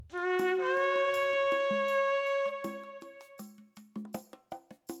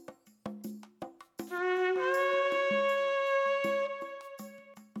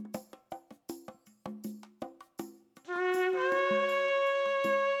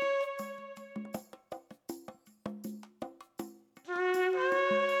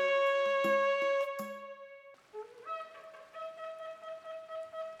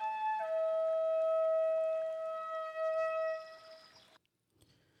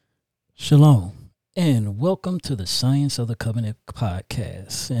Shalom, and welcome to the Science of the Covenant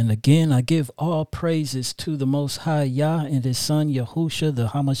podcast. And again, I give all praises to the Most High Yah and His Son Yahusha, the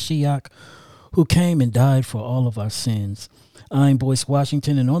Hamashiach, who came and died for all of our sins. I'm Boyce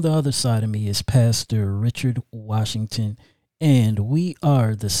Washington, and on the other side of me is Pastor Richard Washington, and we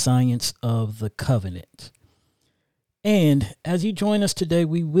are the Science of the Covenant. And as you join us today,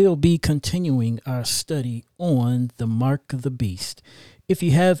 we will be continuing our study on the mark of the beast. If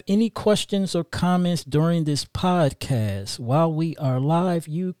you have any questions or comments during this podcast while we are live,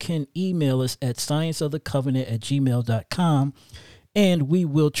 you can email us at scienceofthecovenant@gmail.com, and we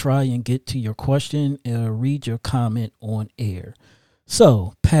will try and get to your question and read your comment on air.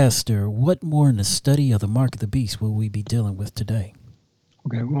 So, Pastor, what more in the study of the mark of the beast will we be dealing with today?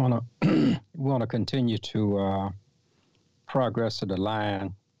 Okay, we want to continue to progress to the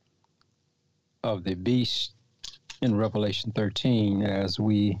line of the beast in Revelation 13 as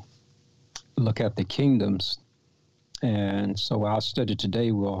we look at the kingdoms. And so our study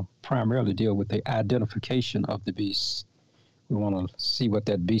today will primarily deal with the identification of the beast. We want to see what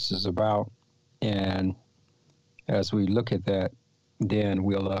that beast is about. And as we look at that, then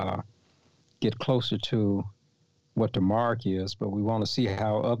we'll get closer to what the mark is. But we want to see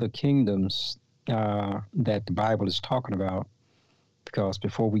how other kingdoms that the Bible is talking about, because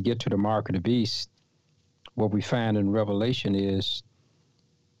before we get to the mark of the beast, what we find in Revelation is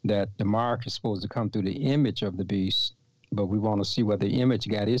that the mark is supposed to come through the image of the beast, but we want to see where the image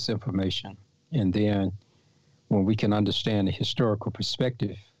got its information. And then when we can understand the historical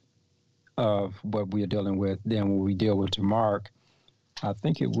perspective of what we are dealing with, then when we deal with the mark, I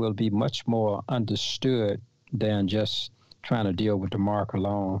think it will be much more understood than just trying to deal with the mark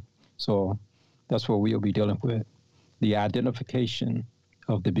alone. So that's what we'll be dealing with, the identification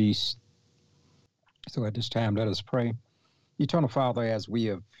of the beast. So at this time, let us pray. Eternal Father, as we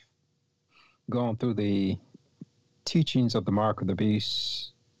have gone through the teachings of the mark of the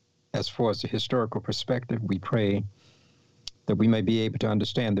beast, as far as the historical perspective, we pray that we may be able to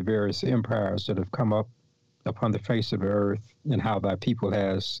understand the various empires that have come up upon the face of the earth and how thy people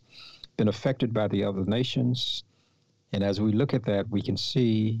has been affected by the other nations. And as we look at that, we can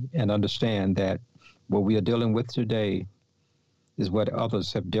see and understand that what we are dealing with today is what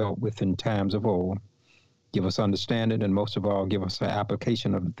others have dealt with in times of old. Give us understanding, and most of all, give us an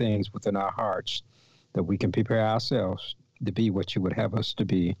application of the things within our hearts that we can prepare ourselves to be what you would have us to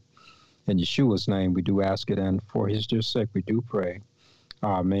be. In Yeshua's name, we do ask it, and for his dear sake, we do pray.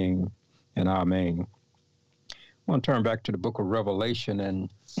 Amen and amen. I want to turn back to the book of Revelation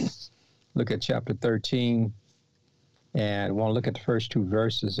and look at chapter 13. And I want to look at the first two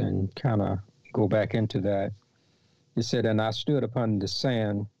verses and kind of go back into that. It said, "And I stood upon the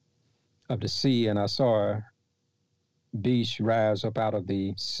sand of the sea, and I saw a beast rise up out of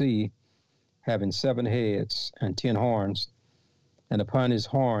the sea, having 7 heads and 10 horns, and upon his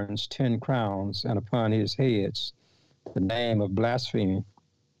horns 10 crowns, and upon his heads the name of blasphemy.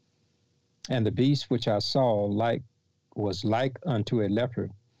 And the beast which I saw was like unto a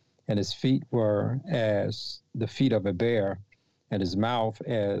leopard, and his feet were as the feet of a bear, and his mouth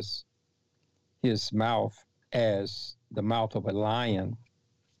as the mouth of a lion.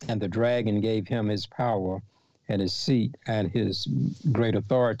 And the dragon gave him his power and his seat and his great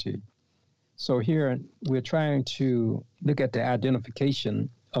authority." So here we're trying to look at the identification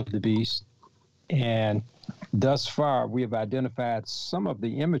of the beast. And thus far, we have identified some of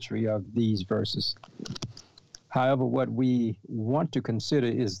the imagery of these verses. However, what we want to consider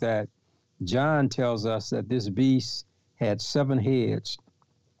is that John tells us that this beast had 7 heads,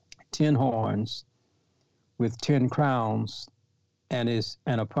 10 horns, with 10 crowns, and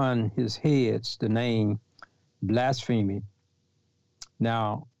upon his heads the name blasphemy.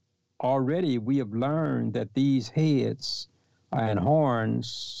 Now, already we have learned that these heads and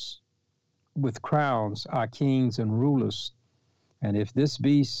horns with crowns are kings and rulers. And if this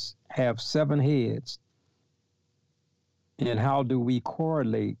beast have 7 heads, then how do we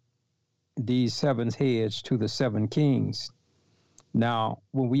correlate these 7 heads to the 7 kings? Now,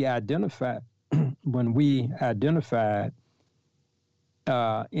 when we identified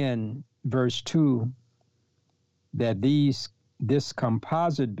in verse 2 that this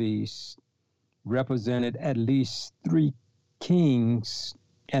composite beast represented at least 3 kings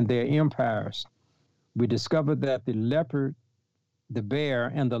and their empires, we discovered that the leopard, the bear,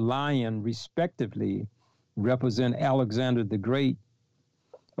 and the lion respectively represent Alexander the Great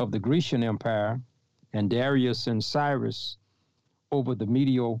of the Grecian Empire, and Darius and Cyrus over the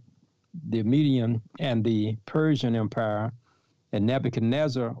Median and the Persian Empire, and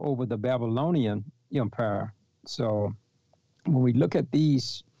Nebuchadnezzar over the Babylonian Empire. So when we look at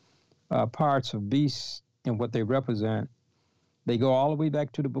these parts of beasts and what they represent, they go all the way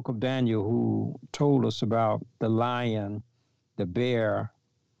back to the book of Daniel, who told us about the lion, the bear,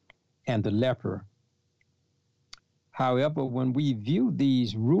 and the leper. However, when we view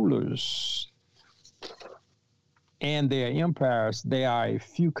these rulers and their empires, there are a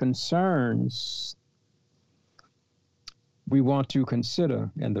few concerns we want to consider.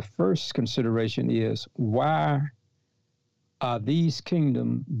 And the first consideration is, why are these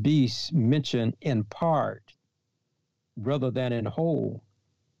kingdom beasts mentioned in part rather than in whole?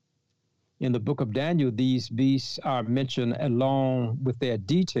 In the book of Daniel, these beasts are mentioned along with their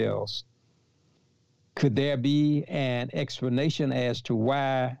details. Could there be an explanation as to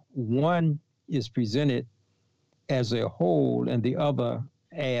why one is presented as a whole and the other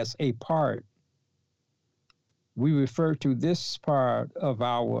as a part? We refer to this part of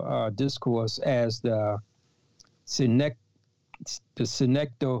our discourse as the synecdoche, the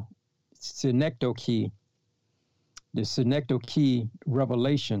synecdoche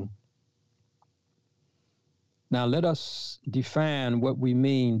revelation. Now let us define what we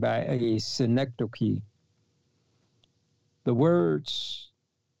mean by a synecdoche. The words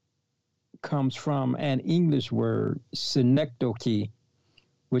comes from an English word, synecdoche,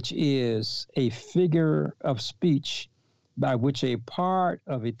 which is a figure of speech by which a part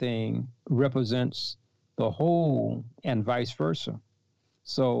of a thing represents the whole and vice versa.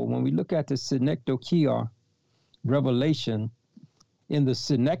 So when we look at the synecdoche revelation, in the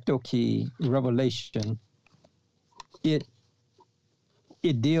synecdoche revelation, it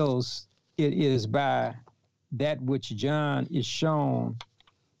is by that which John is shown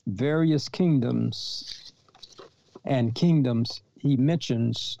various kingdoms, and kingdoms he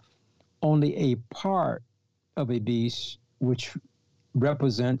mentions only a part of a beast which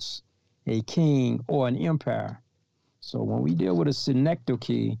represents a king or an empire. So when we deal with a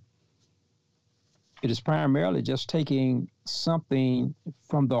synecdoche, it is primarily just taking something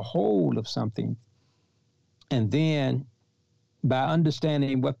from the whole of something, and then by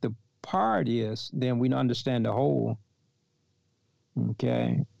understanding what the part is, then we understand the whole.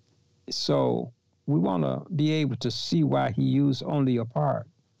 Okay, so we want to be able to see why he used only a part.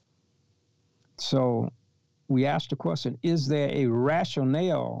 So we ask the question, is there a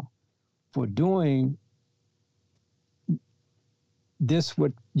rationale for doing this,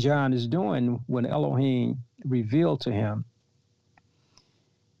 what John is doing when Elohim revealed to him?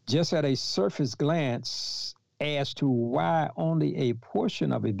 Just at a surface glance as to why only a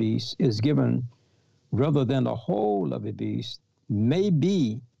portion of a beast is given rather than the whole of a beast may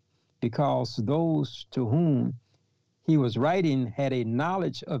be because those to whom he was writing had a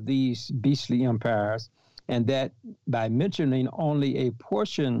knowledge of these beastly empires, and that by mentioning only a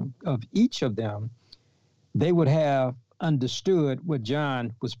portion of each of them, they would have understood what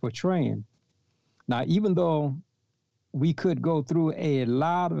John was portraying. Now, even though we could go through a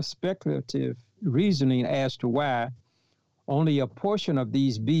lot of speculative reasoning as to why only a portion of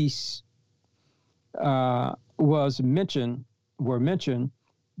these beasts were mentioned,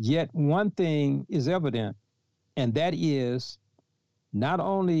 yet one thing is evident, and that is not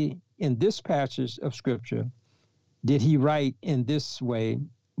only in this passage of scripture did he write in this way,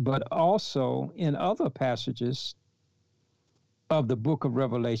 but also in other passages of the book of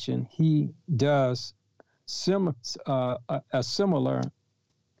Revelation, he does a similar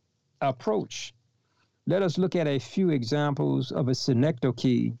approach. Let us look at a few examples of a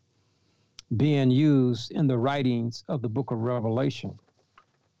synecdoche being used in the writings of the book of Revelation.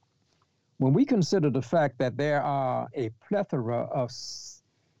 When we consider the fact that there are a plethora of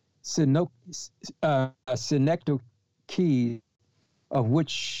synecdoches of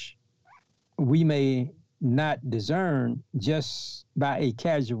which we may not discern just by a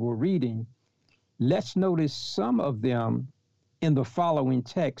casual reading, let's notice some of them in the following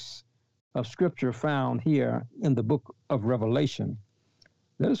texts of scripture found here in the book of Revelation.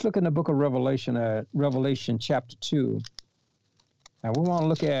 Let us look in the book of Revelation at Revelation chapter 2. Now we want to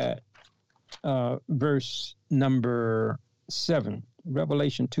look at verse number 7,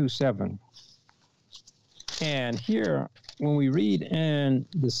 Revelation 2:7. And here, when we read in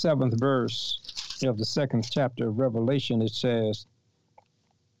the 7th verse of the 2nd chapter of Revelation, it says,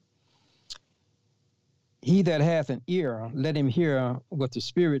 "He that hath an ear, let him hear what the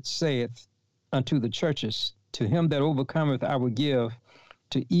Spirit saith unto the churches. To him that overcometh I will give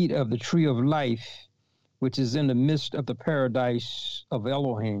to eat of the tree of life, which is in the midst of the paradise of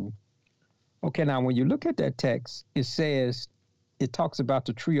Elohim." Okay, now when you look at that text, it talks about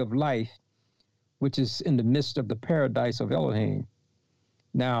the tree of life, which is in the midst of the paradise of Elohim.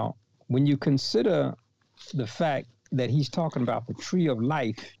 Now, when you consider the fact that he's talking about the tree of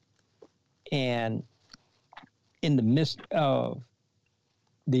life, And in the midst of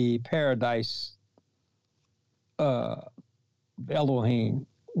the paradise Elohim,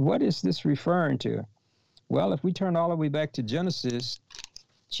 what is this referring to? Well, if we turn all the way back to Genesis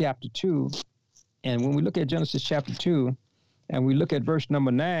chapter 2, and when we look at Genesis chapter 2, and we look at verse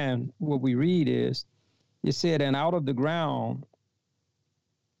number 9, what we read is, it said, and out of the ground,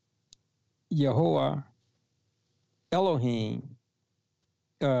 Yahweh Elohim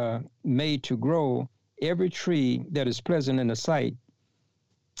made to grow every tree that is pleasant in the sight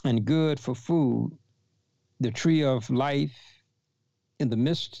and good for food, the tree of life in the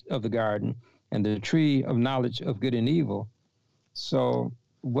midst of the garden, and the tree of knowledge of good and evil. So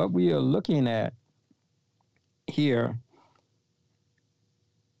what we are looking at here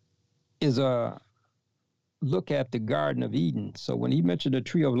is a look at the Garden of Eden. So when he mentioned the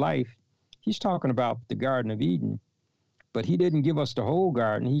tree of life, he's talking about the Garden of Eden, but he didn't give us the whole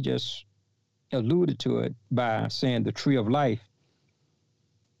garden. He just alluded to it by saying the tree of life.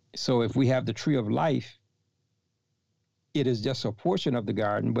 So if we have the tree of life, it is just a portion of the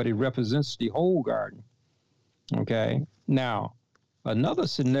garden, but it represents the whole garden. Okay. Now, another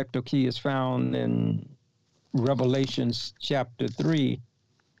synecdoche is found in Revelations chapter 3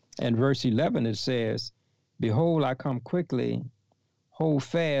 and verse 11. It says, behold, I come quickly, hold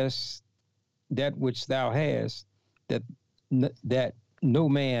fast that which thou hast, that no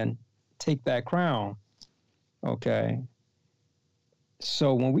man take thy crown. Okay.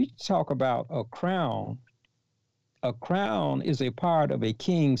 So when we talk about a crown is a part of a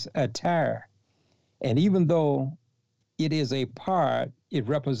king's attire. And even though it is a part, it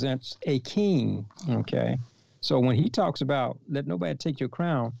represents a king. Okay. So when he talks about let no man take your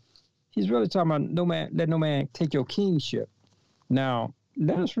crown, he's really talking about let no man take your kingship. Now,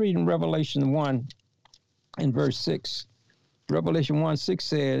 let us read in Revelation 1 in verse 6. Revelation 1:6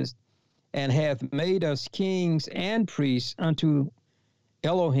 says, and hath made us kings and priests unto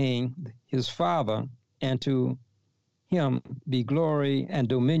Elohim, his Father, and to him be glory and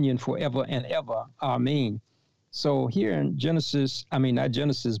dominion forever and ever. Amen. So here in not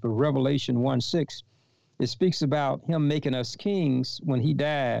Genesis, but Revelation 1:6, it speaks about him making us kings when he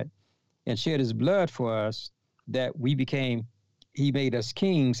died and shed his blood for us, that he made us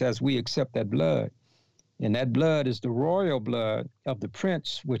kings as we accept that blood. And that blood is the royal blood of the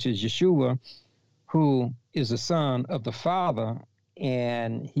prince, which is Yeshua, who is the son of the Father.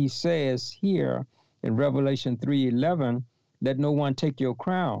 And he says here in Revelation 3:11, let no one take your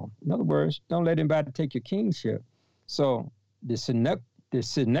crown. In other words, don't let anybody take your kingship. So the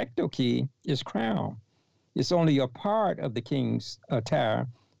synecdoche is crown. It's only a part of the king's attire,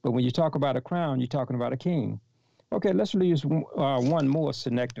 but when you talk about a crown, you're talking about a king. Okay, let's use one more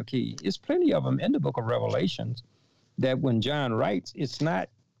synecdoche. It's plenty of them in the book of Revelations that when John writes, it's not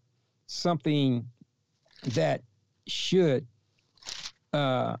something that should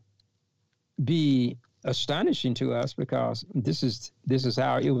be astonishing to us, because this is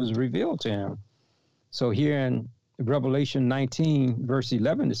how it was revealed to him. So here in Revelation 19, verse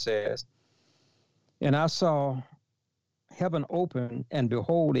 11, it says, and I saw heaven open, and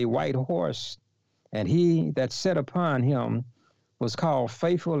behold, a white horse, and he that sat upon him was called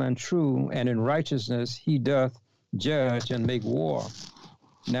Faithful and True, and in righteousness he doth judge and make war.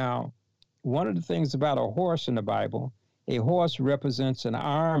 Now, one of the things about a horse in the Bible, a horse represents an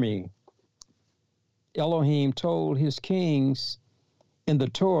army. Elohim told his kings in the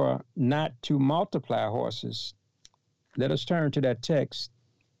Torah not to multiply horses. Let us turn to that text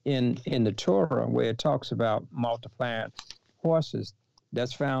in the Torah where it talks about multiplying horses.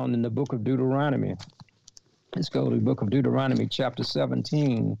 That's found in the book of Deuteronomy. Let's go to the book of Deuteronomy chapter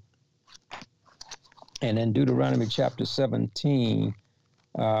 17. And in Deuteronomy chapter 17,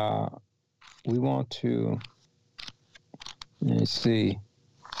 we want to, let's see.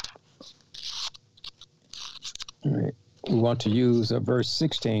 All right. We want to use verse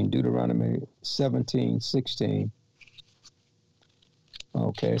 16, Deuteronomy 17:16.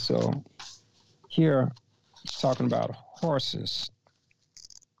 Okay, so here it's talking about horses.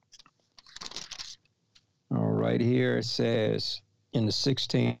 All right, here it says in the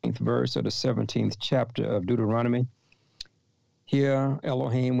 16th verse of the 17th chapter of Deuteronomy, here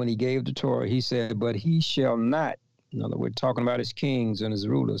Elohim, when he gave the Torah, he said, but he shall not, in other words, talking about his kings and his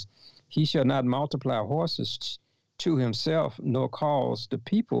rulers, he shall not multiply horses to himself, nor cause the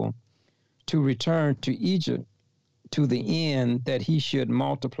people to return to Egypt to the end that he should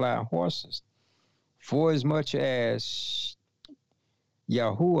multiply horses. For as much as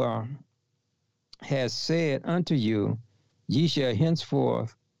Yahuwah has said unto you, ye shall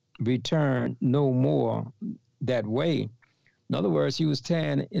henceforth return no more that way, In other words, he was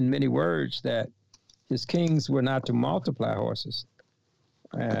saying in many words that his kings were not to multiply horses.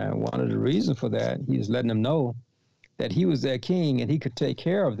 And one of the reasons for that, he was letting them know that he was their king and he could take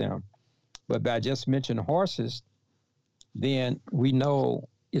care of them. But by just mentioning horses, then we know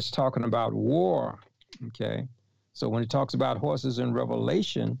it's talking about war. Okay. So when it talks about horses in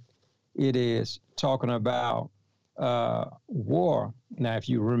Revelation, it is talking about war. Now, if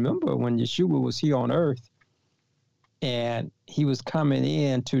you remember when Yeshua was here on earth and he was coming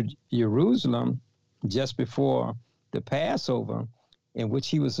in to Jerusalem just before the Passover, in which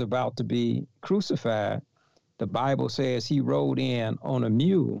he was about to be crucified, the Bible says he rode in on a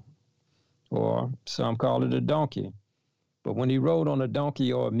mule, or some call it a donkey. But when he rode on a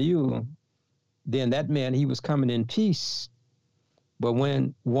donkey or a mule, then that meant he was coming in peace. But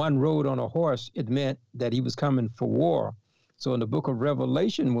when one rode on a horse, it meant that he was coming for war. So in the book of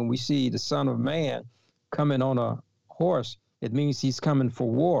Revelation, when we see the Son of Man coming on a horse, it means he's coming for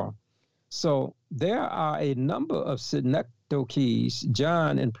war. So there are a number of synecdoches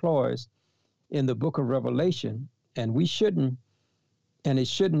John employs in the book of Revelation, and it shouldn't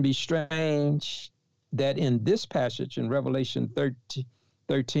be strange that in this passage in Revelation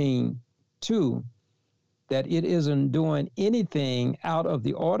 13:2, that it isn't doing anything out of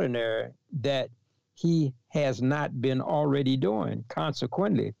the ordinary that he has not been already doing.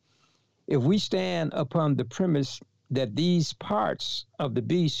 Consequently, if we stand upon the premise that these parts of the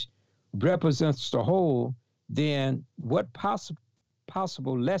beast represents the whole, then what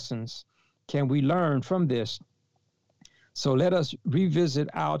possible lessons can we learn from this? So let us revisit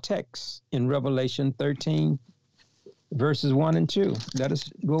our text in Revelation 13, verses 1 and 2. Let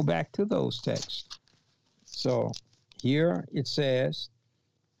us go back to those texts. So here it says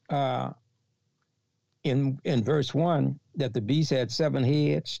in verse 1 that the beast had 7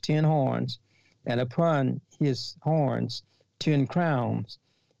 heads, 10 horns, and upon his horns 10 crowns,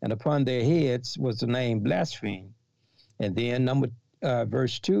 and upon their heads was the name blaspheme. And then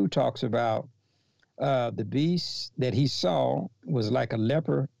verse 2 talks about the beast that he saw was like a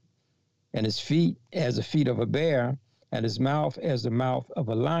leopard, and his feet as the feet of a bear, and his mouth as the mouth of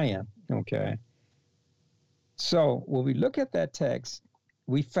a lion. Okay. So when we look at that text,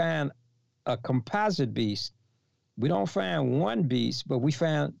 we find a composite beast. We don't find one beast, but we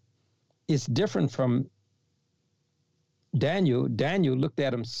found it's different from Daniel. Daniel looked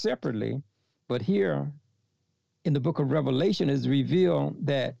at them separately, but here in the book of Revelation is revealed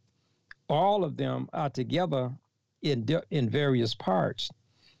that all of them are together in various parts.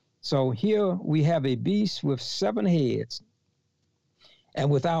 So here we have a beast with 7 heads. And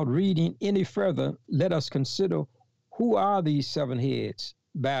without reading any further, let us consider who are these 7 heads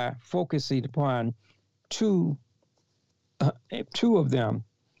by focusing upon two of them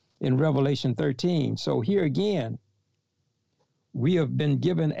in Revelation 13. So here again, we have been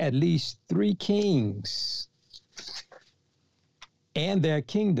given at least 3 kings and their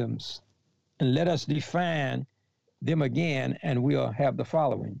kingdoms. And let us define them again, and we'll have the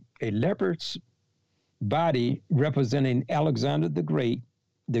following. A leopard's body representing Alexander the Great,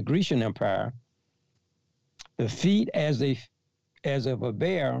 the Grecian Empire. The feet as of a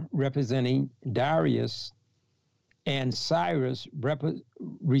bear representing Darius and Cyrus,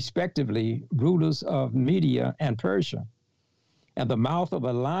 respectively, rulers of Media and Persia. And the mouth of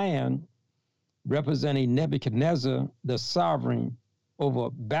a lion representing Nebuchadnezzar, the sovereign over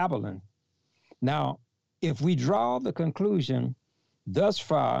Babylon. Now, if we draw the conclusion thus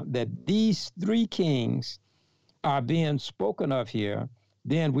far that these 3 kings are being spoken of here,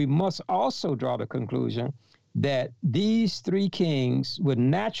 then we must also draw the conclusion that these 3 kings would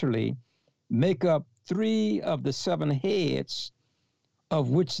naturally make up 3 of the 7 heads of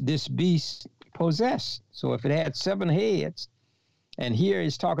which this beast possessed. So if it had 7 heads, and here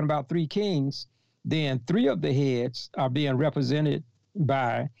it's talking about 3 kings, then 3 of the heads are being represented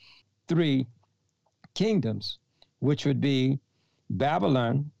by 3 kingdoms, which would be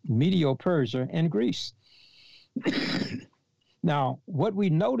Babylon, Medo-Persia, and Greece. Now, what we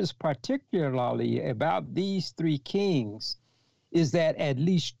notice particularly about these 3 kings is that at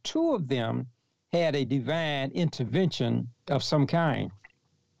least 2 of them had a divine intervention of some kind.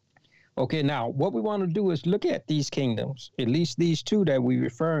 Okay, now what we want to do is look at these kingdoms, at least these 2 that we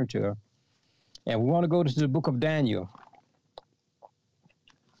refer to, and we want to go to the book of Daniel.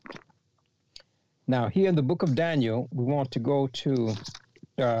 Now, here in the book of Daniel, we want to go to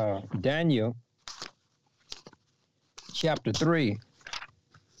Daniel chapter 3.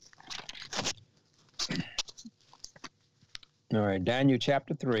 All right, Daniel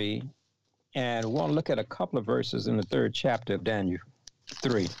chapter 3, and we want to look at a couple of verses in the 3rd chapter of Daniel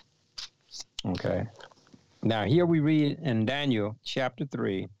 3. Okay. Now, here we read in Daniel chapter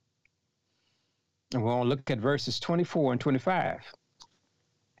 3, and we're going to look at verses 24 and 25.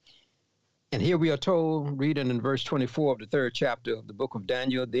 And here we are told, reading in verse 24 of the third chapter of the book of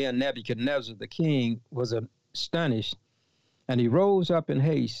Daniel, then Nebuchadnezzar the king was astonished, and he rose up in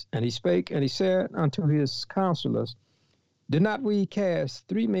haste, and he spake, and he said unto his counselors, did not we cast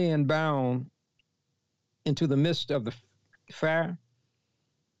 3 men bound into the midst of the fire?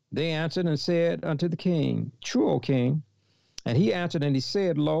 They answered and said unto the king, true, O king. And he answered and he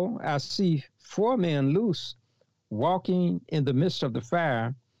said, lo, I see 4 men loose, walking in the midst of the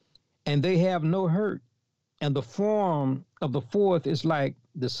fire, and they have no hurt. And the form of the 4th is like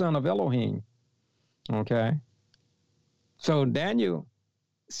the son of Elohim. Okay. So Daniel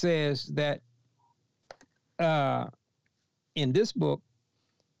says that in this book,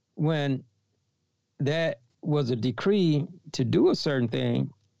 when that was a decree to do a certain thing,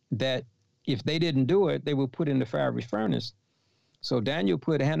 that if they didn't do it, they were put in the fiery furnace. So Daniel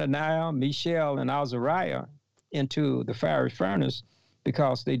put Hananiah, Mishael, and Azariah into the fiery furnace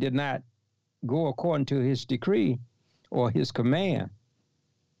because they did not go according to his decree or his command.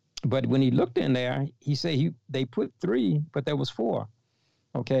 But when he looked in there, he said they put 3, but there was 4.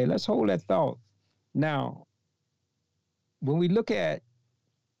 Okay, let's hold that thought. Now, when we look at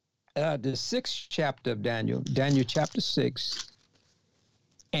the 6th chapter of Daniel, Daniel chapter 6,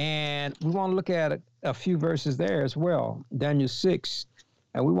 and we want to look at a few verses there as well, Daniel 6,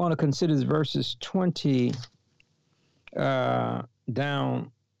 and we want to consider verses 20 down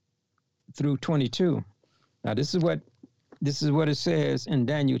through 22. Now, this is what it says in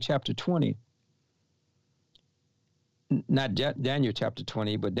Daniel chapter 20. Not Daniel chapter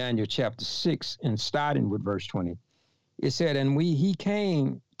 20, but Daniel chapter 6, and starting with verse 20. It said, and he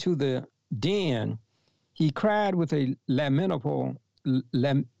came to the den, he cried with a lamentable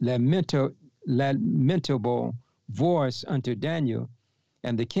voice unto Daniel.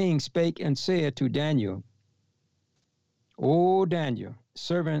 And the king spake and said to Daniel, O Daniel,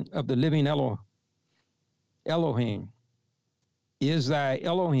 servant of the living Elohim, is thy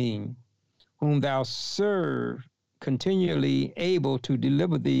Elohim, whom thou serve, continually able to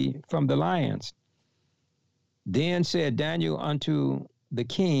deliver thee from the lions? Then said Daniel unto the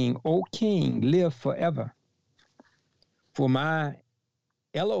king, O king, live forever. For my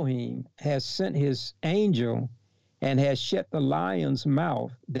Elohim has sent his angel and has shut the lion's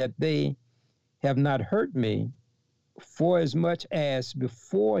mouth, that they have not hurt me, for as much as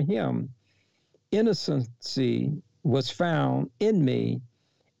before him innocency was found in me,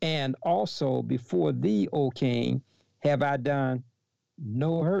 and also before thee, O king, have I done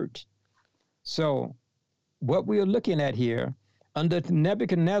no hurt. So what we are looking at here, under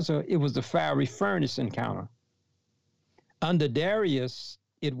Nebuchadnezzar, it was the fiery furnace encounter. Under Darius,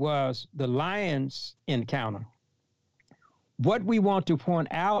 it was the lion's encounter. What we want to point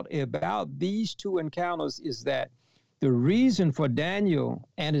out about these 2 encounters is that the reason for Daniel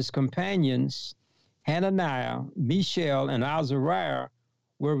and his companions, Hananiah, Mishael, and Azariah,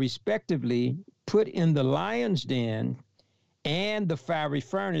 were respectively put in the lion's den and the fiery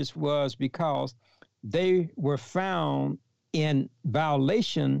furnace was because they were found in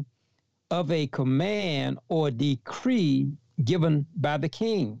violation of a command or decree given by the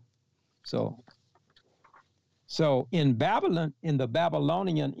king. So in Babylon, in the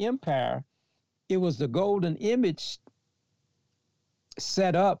Babylonian Empire, it was the golden image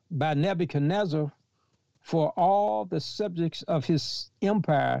set up by Nebuchadnezzar for all the subjects of his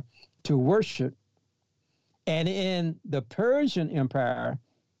empire to worship. And in the Persian Empire,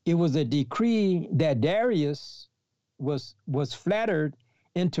 it was a decree that Darius was flattered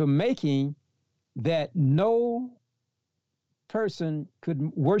into making, that no person could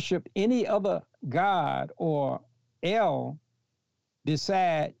worship any other god or El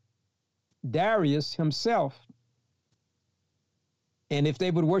beside Darius himself. And if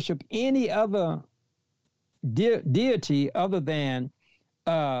they would worship any other deity other than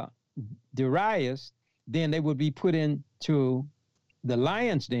Darius, then they would be put into the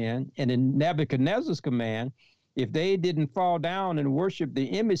lion's den. And in Nebuchadnezzar's command, if they didn't fall down and worship the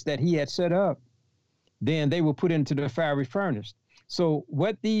image that he had set up, then they were put into the fiery furnace. So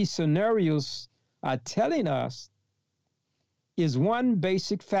what these scenarios are telling us is one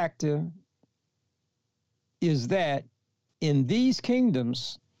basic factor is that in these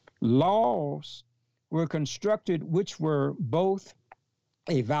kingdoms, laws were constructed which were both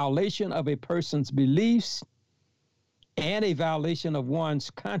a violation of a person's beliefs and a violation of one's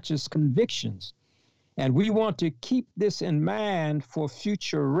conscious convictions. And we want to keep this in mind for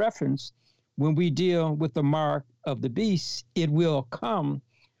future reference when we deal with the mark of the beast. It will come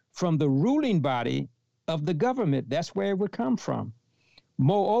from the ruling body of the government. That's where it would come from.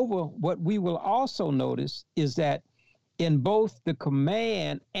 Moreover, what we will also notice is that in both the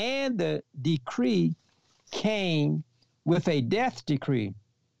command and the decree came with a death decree.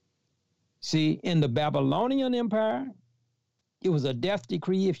 See, in the Babylonian Empire, it was a death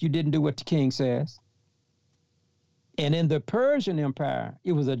decree if you didn't do what the king says. And in the Persian Empire,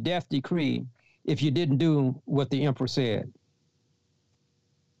 it was a death decree if you didn't do what the emperor said.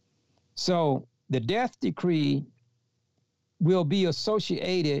 So the death decree will be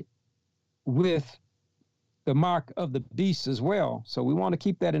associated with the mark of the beast as well. So we want to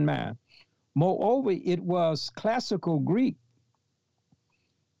keep that in mind. Moreover, it was classical Greek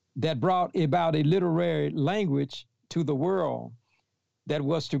that brought about a literary language to the world that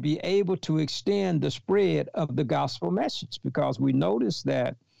was to be able to extend the spread of the gospel message, because we notice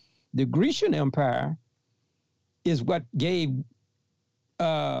that the Grecian Empire is what gave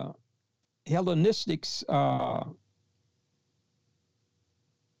Hellenistic's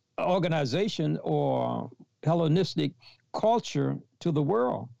organization or Hellenistic culture to the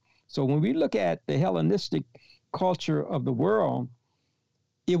world. So when we look at the Hellenistic culture of the world,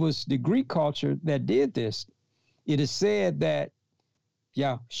 it was the Greek culture that did this. It is said that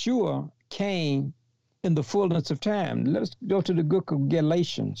Yeshua came in the fullness of time. Let's go to the book of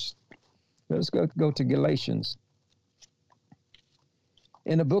Galatians. Let's go to Galatians.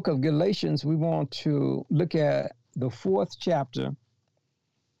 In the book of Galatians, we want to look at the 4th chapter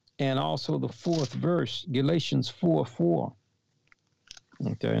and also the 4th verse, Galatians 4:4.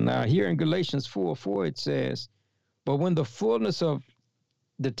 Okay, now here in Galatians 4:4, it says, "But when the fullness of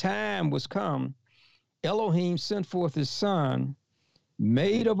the time was come, Elohim sent forth his son,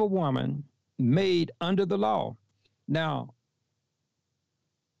 made of a woman, made under the law." Now,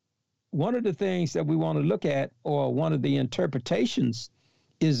 one of the things that we want to look at, or one of the interpretations,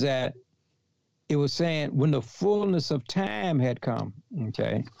 is that it was saying when the fullness of time had come,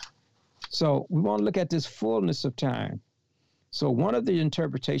 okay? So we want to look at this fullness of time. So one of the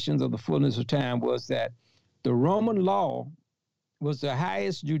interpretations of the fullness of time was that the Roman law was the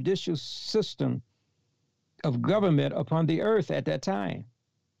highest judicial system of government upon the earth at that time.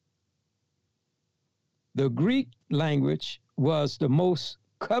 The Greek language was the most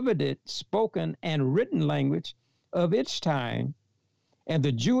coveted spoken and written language of its time, and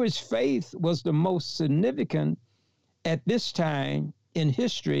the Jewish faith was the most significant at this time in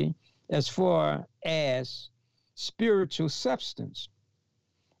history as far as spiritual substance.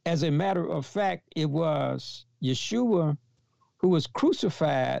 As a matter of fact, it was Yeshua who was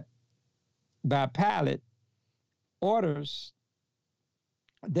crucified by Pilate, orders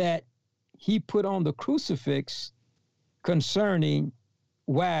that he put on the crucifix concerning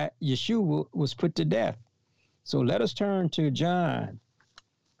why Yeshua was put to death. So let us turn to John,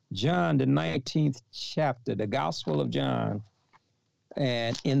 the 19th chapter, the Gospel of John.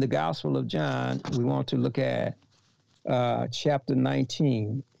 And in the Gospel of John, we want to look at chapter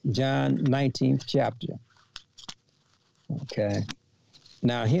 19, John 19th chapter. Okay.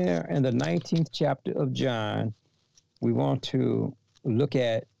 Now here in the 19th chapter of John, we want to look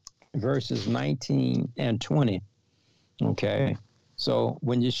at verses 19 and 20. Okay. So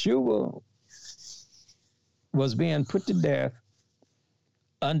when Yeshua was being put to death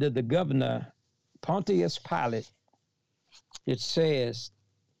under the governor Pontius Pilate, it says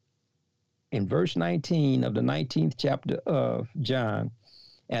in verse 19 of the 19th chapter of John,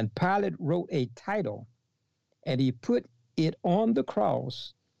 "And Pilate wrote a title, and he put it on the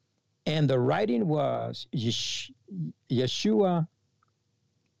cross, and the writing was Yeshua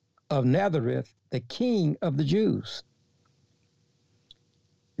of Nazareth, the King of the Jews."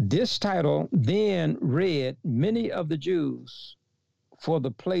 This title then read many of the Jews, for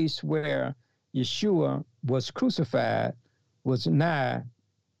the place where Yeshua was crucified was nigh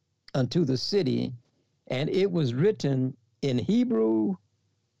unto the city, and it was written in Hebrew,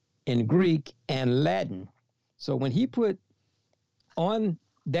 in Greek, and Latin. So when he put on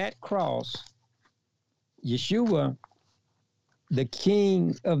that cross, Yeshua, the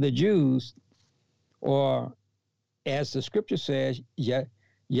King of the Jews, or as the scripture says,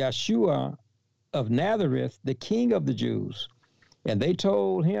 Yeshua of Nazareth, the King of the Jews. And they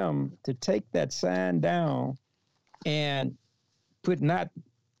told him to take that sign down and put not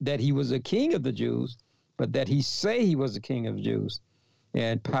that he was a king of the Jews, but that he say he was the King of the Jews.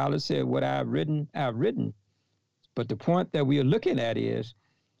 And Pilate said, "What I've written, I've written." But the point that we are looking at is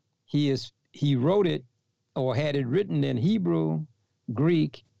he wrote it or had it written in Hebrew,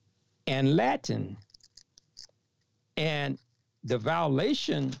 Greek, and Latin. And the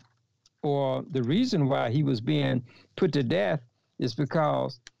violation or the reason why he was being put to death is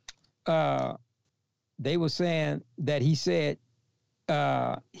because they were saying that he said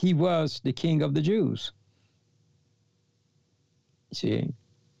he was the king of the Jews. See,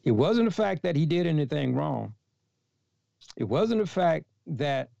 it wasn't the fact that he did anything wrong. It wasn't the fact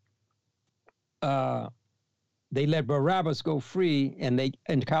that they let Barabbas go free and they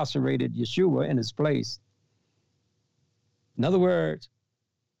incarcerated Yeshua in his place. In other words,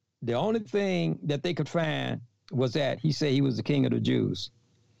 the only thing that they could find was that he said he was the king of the Jews.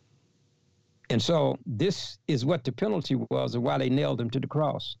 And so this is what the penalty was and why they nailed him to the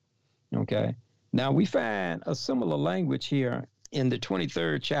cross. Okay. Now we find a similar language here in the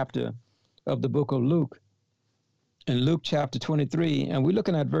 23rd chapter of the book of Luke, in Luke chapter 23, and we're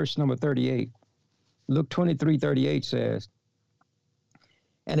looking at verse number 38. Luke 23:38 says,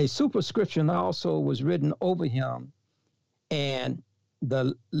 and a superscription also was written over him, and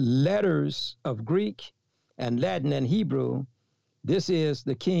the letters of Greek and Latin and Hebrew, this is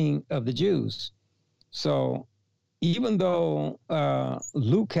the King of the Jews. So even though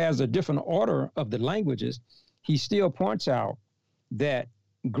Luke has a different order of the languages, he still points out that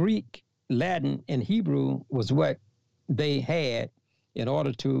Greek, Latin, and Hebrew was what they had in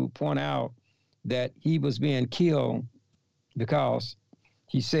order to point out that he was being killed because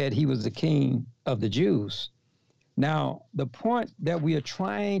he said he was the king of the Jews. Now, the point that we are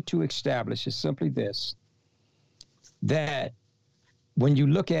trying to establish is simply this, that when you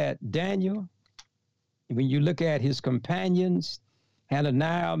look at Daniel, when you look at his companions,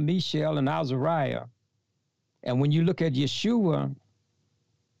 Hananiah, Mishael, and Azariah, and when you look at Yeshua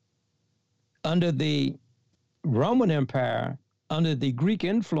under the Roman Empire, under the Greek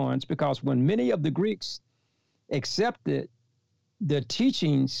influence, because when many of the Greeks accepted the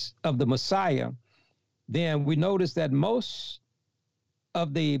teachings of the Messiah, then we notice that most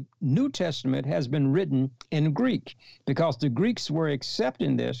of the New Testament has been written in Greek because the Greeks were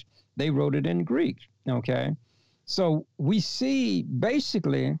accepting this. They wrote it in Greek, okay? So we see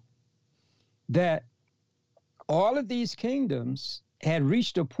basically that all of these kingdoms had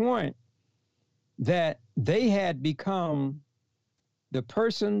reached a point that they had become the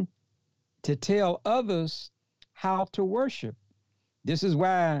person to tell others how to worship. This is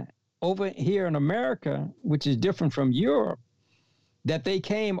why over here in America, which is different from Europe, that they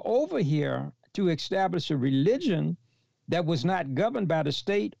came over here to establish a religion that was not governed by the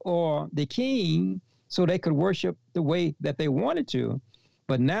state or the king, so they could worship the way that they wanted to.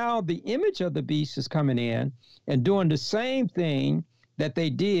 But now the image of the beast is coming in and doing the same thing that they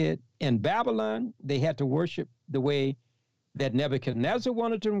did in Babylon. They had to worship the way that Nebuchadnezzar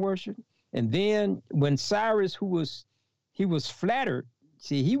wanted to worship. And then when Cyrus, he was flattered.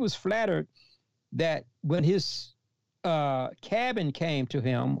 See, he was flattered that when his cabin came to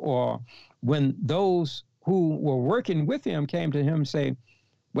him, or when those who were working with him came to him and say,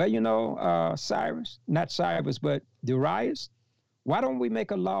 well, you know, Cyrus, not Cyrus, but Darius, why don't we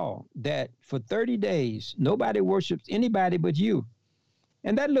make a law that for 30 days, nobody worships anybody but you?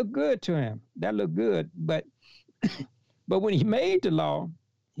 And that looked good to him. That looked good. But when he made the law,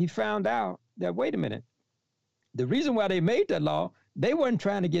 he found out that, wait a minute, the reason why they made that law, they weren't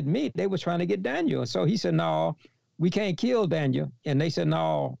trying to get me. They were trying to get Daniel. So he said, no, we can't kill Daniel. And they said,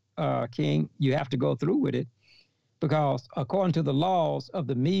 no, King, you have to go through with it. Because according to the laws of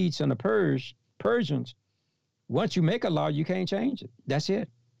the Medes and the Persians, once you make a law, you can't change it. That's it.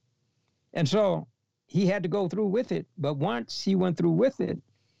 And so he had to go through with it. But once he went through with it,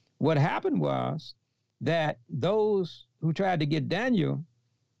 what happened was that those who tried to get Daniel,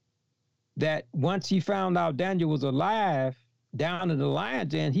 that once he found out Daniel was alive down in the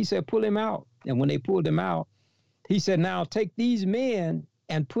lion's den, he said, pull him out. And when they pulled him out, he said, now take these men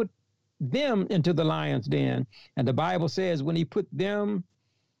and put them into the lion's den. And the Bible says when he put those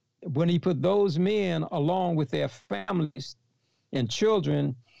men along with their families and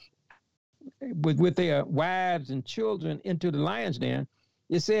children, with their wives and children into the lion's den,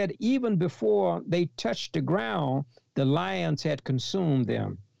 it said even before they touched the ground, the lions had consumed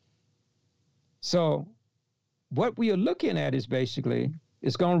them. So what we are looking at is basically,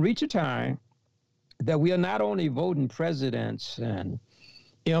 it's going to reach a time that we are not only voting presidents and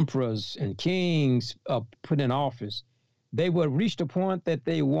emperors and kings put in office, they will reach the point that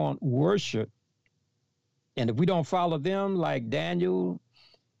they want worship. And if we don't follow them like Daniel,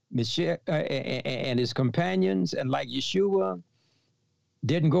 Mishael, and his companions, and like Yeshua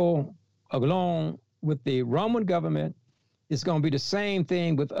didn't go along with the Roman government, it's going to be the same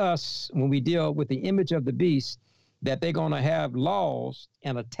thing with us when we deal with the image of the beast, that they're going to have laws,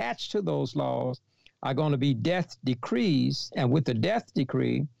 and attached to those laws are going to be death decrees. And with the death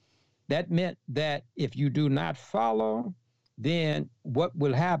decree, that meant that if you do not follow, then what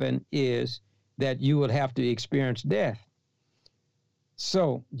will happen is that you would have to experience death.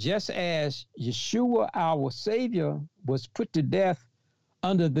 So just as Yeshua, our Savior, was put to death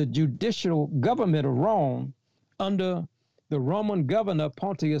under the judicial government of Rome, under the Roman governor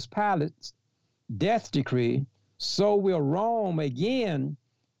Pontius Pilate's death decree, so will Rome again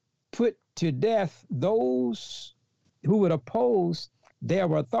put to death those who would oppose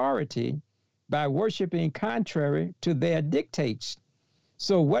their authority by worshiping contrary to their dictates.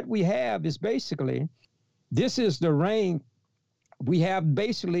 So what we have is basically, this is the reign we have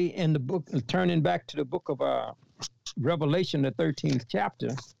basically in the book, turning back to the book of Revelation, the 13th chapter.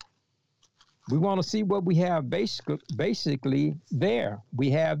 We want to see what we have basically there.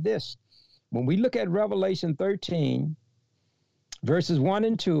 We have this. When we look at Revelation 13, verses 1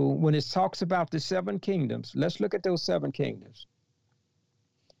 and 2, when it talks about the seven kingdoms, let's look at those seven kingdoms.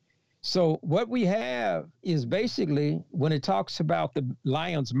 So what we have is basically, when it talks about the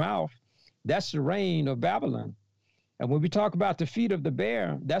lion's mouth, that's the reign of Babylon. And when we talk about the feet of the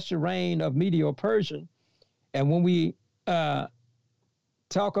bear, that's the reign of Medo-Persia. And when we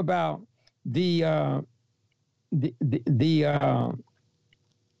talk about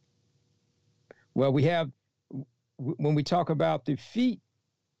well, we have, when we talk about the feet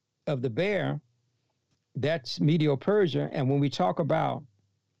of the bear, that's Medo-Persia. And when we talk about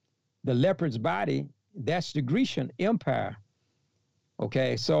the leopard's body, that's the Grecian Empire.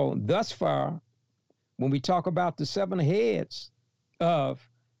 Okay, so thus far, when we talk about the seven heads of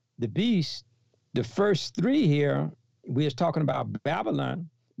the beast, the first three here, we're talking about Babylon,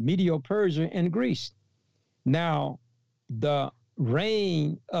 Medo-Persia, and Greece. Now, the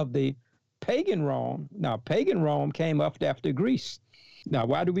reign of the pagan Rome, now pagan Rome came up after Greece. Now,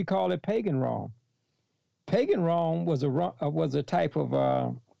 why do we call it pagan Rome? Pagan Rome was a type of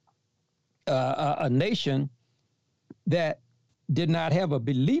a nation that did not have a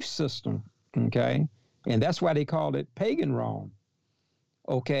belief system, okay? And that's why they called it pagan Rome,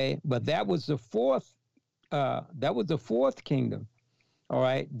 okay? But that was the fourth kingdom, all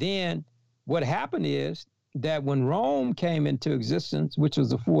right? Then what happened is that when Rome came into existence, which was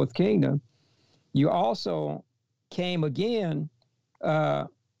the fourth kingdom, you also came again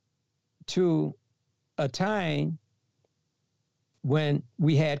to a time when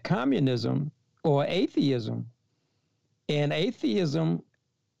we had communism or atheism. And atheism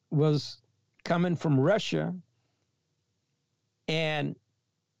was coming from Russia, and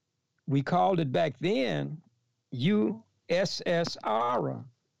we called it back then USSR.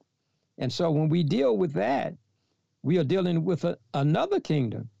 And so when we deal with that, we are dealing with another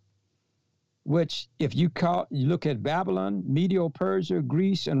kingdom, which if you look at Babylon, Medo-Persia,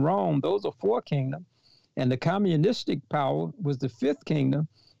 Greece, and Rome, those are four kingdoms. And the communistic power was the fifth kingdom.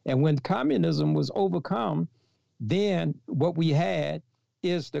 And when communism was overcome, then what we had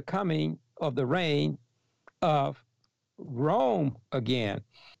is the coming of the reign of Rome again.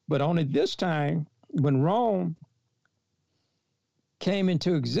 But only this time, when Rome came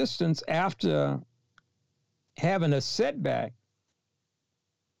into existence after having a setback,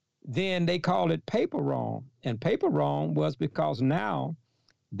 then they called it Papal Rome. And Papal Rome was because now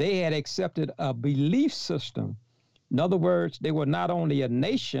they had accepted a belief system. In other words, they were not only a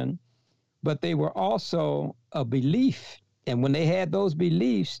nation, but they were also a belief. And when they had those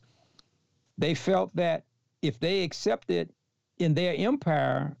beliefs, they felt that if they accepted in their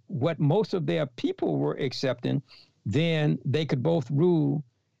empire what most of their people were accepting, then they could both rule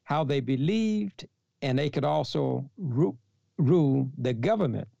how they believed, and they could also rule the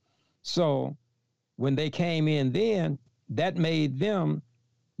government. So when they came in then, that made them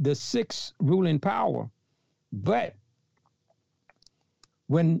the sixth ruling power. But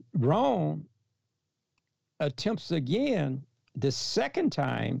when Rome attempts again, the second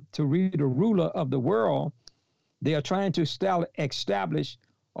time, to be the ruler of the world, they are trying to establish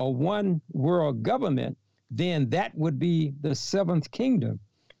a one world government, then that would be the seventh kingdom.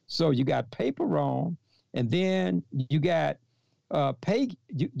 So you got Papal Rome, and then you got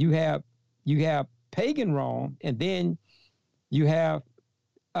you have pagan Rome, and then you have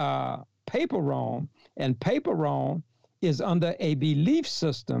Papal Rome, and Papal Rome is under a belief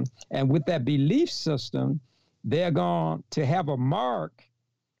system, and with that belief system, they're going to have a mark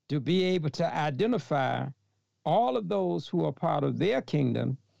to be able to identify all of those who are part of their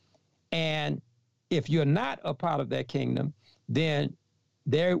kingdom. And if you're not a part of that kingdom, then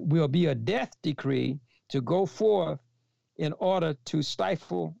there will be a death decree to go forth in order to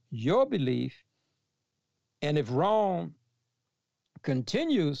stifle your belief. And if Rome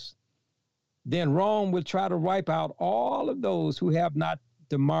continues, then Rome will try to wipe out all of those who have not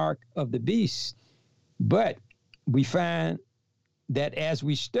the mark of the beast. But we find that as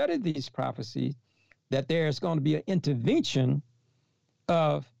we study these prophecies, that there's going to be an intervention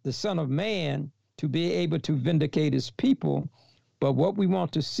of the Son of Man to be able to vindicate his people. But what we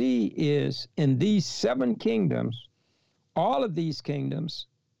want to see is in these 7 kingdoms, all of these kingdoms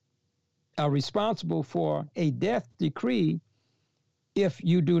are responsible for a death decree if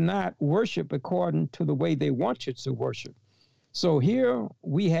you do not worship according to the way they want you to worship. So here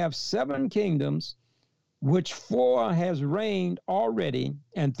we have 7 kingdoms, which 4 has reigned already,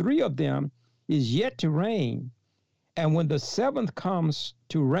 and 3 of them is yet to reign. And when the 7th comes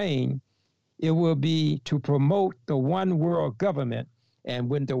to reign, it will be to promote the one world government. And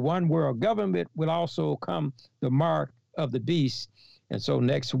when the one world government will also come the mark of the beast. And so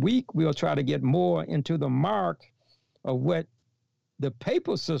next week, we'll try to get more into the mark of what the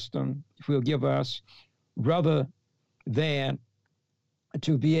papal system will give us, rather than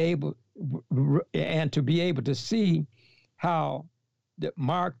to be able to see how the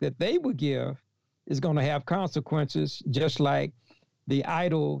mark that they would give is going to have consequences, just like the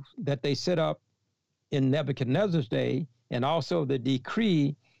idol that they set up in Nebuchadnezzar's day, and also the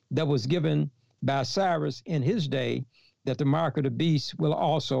decree that was given by Cyrus in his day, that the mark of the beast will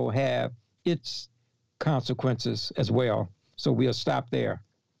also have its consequences as well. So we'll stop there.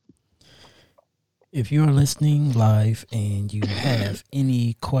 If you're listening live and you have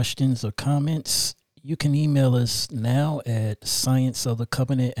any questions or comments, you can email us now at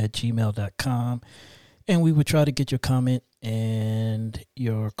scienceofthecovenant@gmail.com, and we will try to get your comment and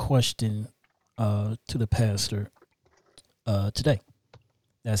your question to the pastor today.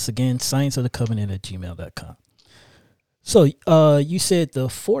 That's again, scienceofthecovenant@gmail.com. So you said the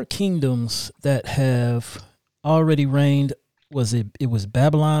 4 kingdoms that have already reigned, it was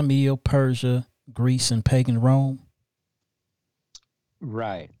Babylon, Medo, Persia, Greece, and pagan Rome?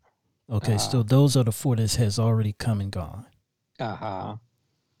 Right. Okay, so those are the 4 that has already come and gone.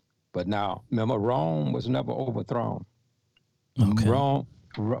 But now, remember, Rome was never overthrown. Okay.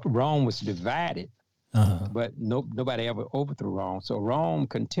 Rome was divided, but nobody ever overthrew Rome. So Rome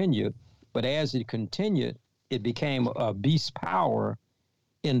continued, but as it continued, it became a beast power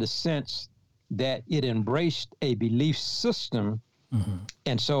in the sense that it embraced a belief system,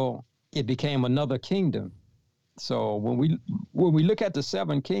 and so it became another kingdom. So when we look at the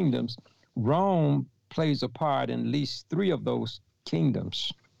 7 kingdoms, Rome plays a part in at least 3 of those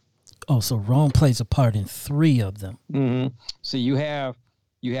kingdoms. Oh, so Rome plays a part in 3 of them. So you have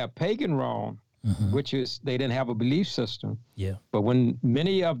pagan Rome, which is, they didn't have a belief system. Yeah. But when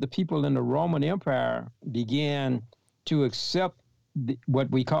many of the people in the Roman Empire began to accept what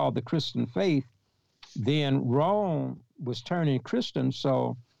we call the Christian faith, then Rome was turning Christian.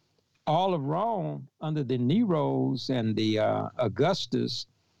 So all of Rome, under the Neros and the Augustus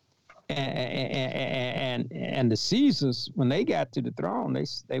and the Caesars, when they got to the throne,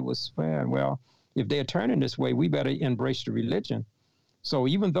 they was saying, well, if they're turning this way, we better embrace the religion. So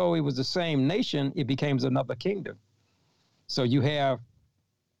even though it was the same nation, it became another kingdom. So you have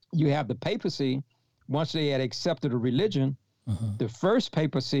the papacy. Once they had accepted a religion, the first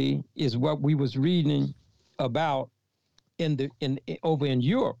papacy is what we was reading about over in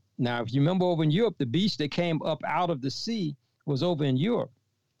Europe. Now, if you remember, over in Europe, the beast that came up out of the sea was over in Europe.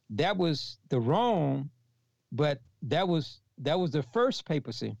 That was the Rome, but that was the first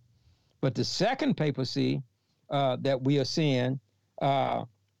papacy. But the second papacy that we are seeing,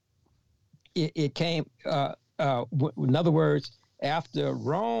 it came. In other words, after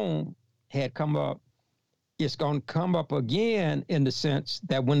Rome had come up, it's going to come up again in the sense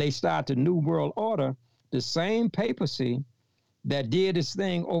that when they start the New World Order, the same papacy that did this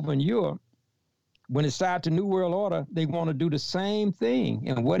thing over in Europe, when it started the New World Order, they want to do the same thing.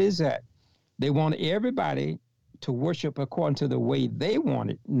 And what is that? They want everybody to worship according to the way they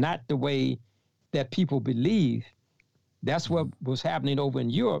want it, not the way that people believe. That's what was happening over in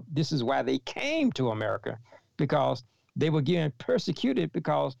Europe. This is why they came to America, because they were getting persecuted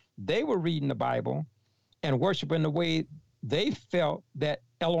because they were reading the Bible and worshiping the way they felt that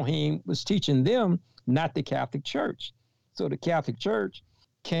Elohim was teaching them, not the Catholic Church. So the Catholic Church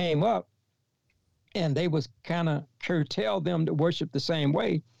came up and they was kind of curtailed them to worship the same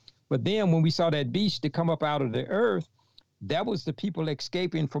way. But then when we saw that beast to come up out of the earth, that was the people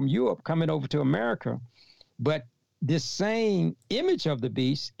escaping from Europe coming over to America. But this same image of the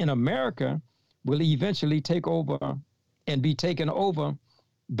beast in America will eventually take over and be taken over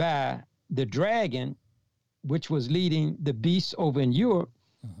by the dragon, which was leading the beast over in Europe.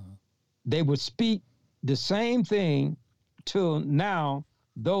 They would speak the same thing till now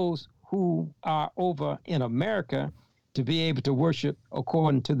those who are over in America to be able to worship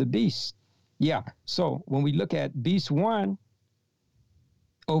according to the beast. Yeah, so when we look at beast 1,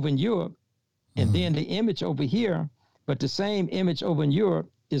 over in Europe, and then the image over here, but the same image over in Europe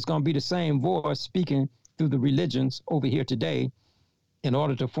is going to be the same voice speaking through the religions over here today. In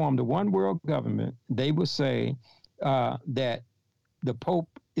order to form the one world government, they would say that the Pope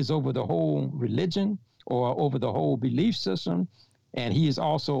is over the whole religion or over the whole belief system, and he is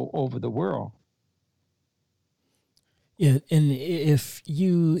also over the world. Yeah, and if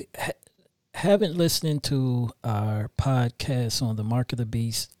you haven't listened to our podcast on the Mark of the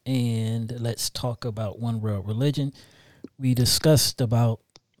Beast and Let's Talk About One World Religion, we discussed about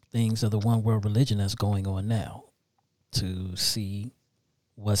things of the one world religion that's going on now to see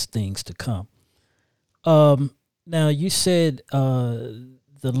what's things to come. Now, you said the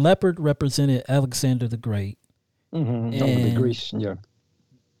leopard represented Alexander the Great. Mm-hmm. Over the Greece, yeah.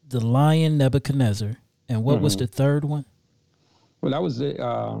 The lion, Nebuchadnezzar. And what was the third one? Well, that was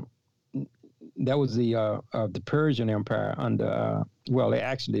the Persian Empire under,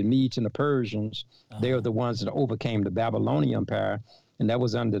 actually the Medes and the Persians. They are the ones that overcame the Babylonian Empire, and that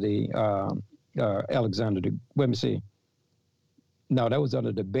was under the Alexander. Let me see. No, that was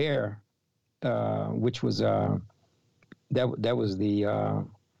under the bear, which was that was the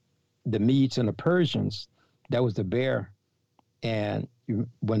Medes and the Persians. That was the bear, and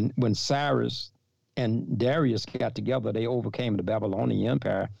when Cyrus and Darius got together, they overcame the Babylonian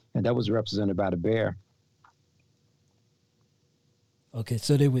Empire, and that was represented by the bear. Okay,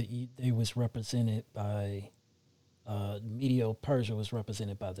 so they was represented by Medo-Persia was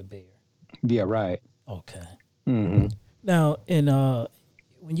represented by the bear. Yeah, right. Okay. Mm-hmm. Now,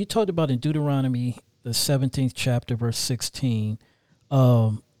 when you talked about in Deuteronomy, the 17th chapter, verse 16,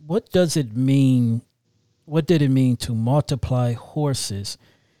 what does it mean? What did it mean to multiply horses?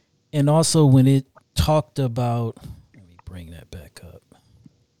 And also when it talked about, let me bring that back up.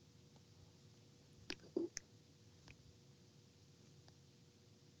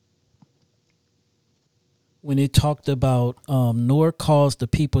 When it talked about nor caused the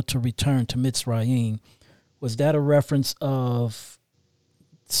people to return to Mitzrayim, was that a reference of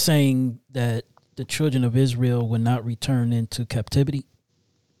saying that the children of Israel would not return into captivity?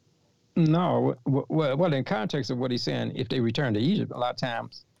 No. Well, in context of what he's saying, if they return to Egypt, a lot of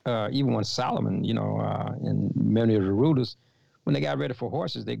times, even when Solomon, and many of the rulers, when they got ready for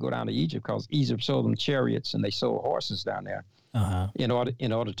horses, they go down to Egypt because Egypt sold them chariots and they sold horses down there in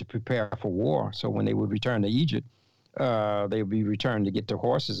order to prepare for war. So when they would return to Egypt, they would be returned to get their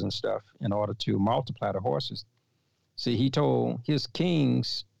horses and stuff in order to multiply the horses. See, he told his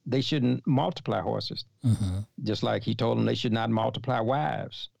kings they shouldn't multiply horses, just like he told them they should not multiply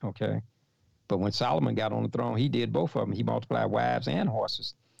wives. Okay, but when Solomon got on the throne, he did both of them. He multiplied wives and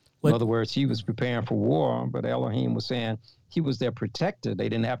horses. In other words, he was preparing for war, but Elohim was saying he was their protector. They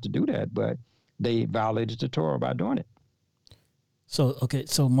didn't have to do that, but they violated the Torah by doing it.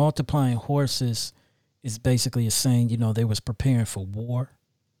 So multiplying horses is basically saying, they was preparing for war.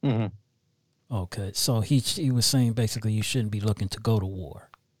 Mm-hmm. Okay, so he was saying basically you shouldn't be looking to go to war.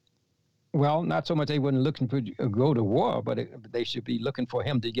 Well, not so much they weren't looking to go to war, but they should be looking for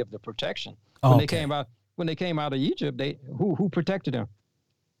him to give the protection. When they came out of Egypt, who protected them?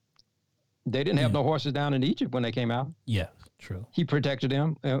 They didn't have no horses down in Egypt when they came out. Yeah, true. He protected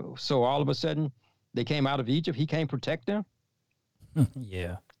them. So all of a sudden, they came out of Egypt. He can't protect them.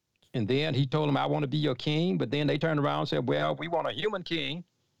 Yeah. And then he told them, "I want to be your king." But then they turned around and said, "Well, we want a human king."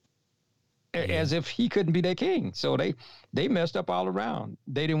 As if he couldn't be their king. So they messed up all around.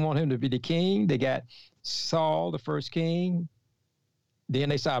 They didn't want him to be the king. They got Saul, the first king. Then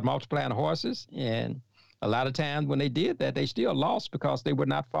they started multiplying horses. And a lot of times when they did that, they still lost because they were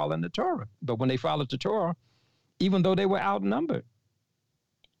not following the Torah. But when they followed the Torah, even though they were outnumbered,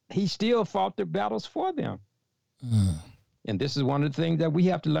 he still fought their battles for them. And this is one of the things that we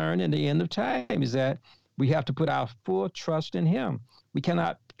have to learn in the end of time is that we have to put our full trust in him. We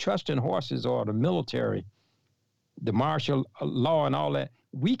cannot trust in horses or the military, the martial law and all that.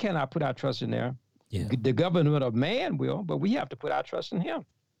 We cannot put our trust in there. Yeah. The government of man will, but we have to put our trust in him.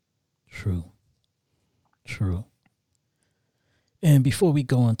 True. And before we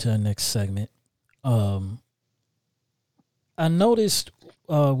go on to the next segment, I noticed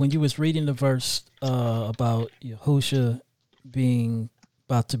when you was reading the verse about Yahushua being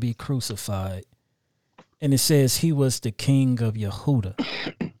about to be crucified, and it says he was the king of Yehuda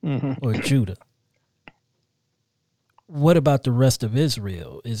or Judah. What about the rest of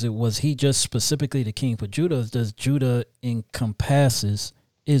Israel? Was he just specifically the king for Judah? Or does Judah encompasses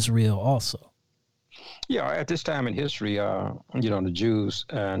Israel also? Yeah, at this time in history, the Jews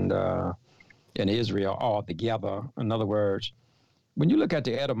and Israel all together. In other words, when you look at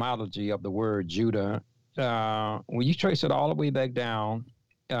the etymology of the word Judah, when you trace it all the way back down,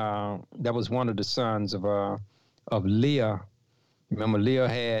 that was one of the sons of Leah. Remember, Leah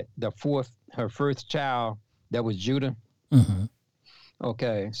had her first child, that was Judah. Mm-hmm.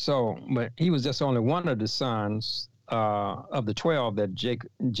 Okay, so but he was just only one of the sons of the 12 that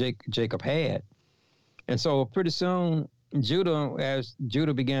Jacob had, and so pretty soon as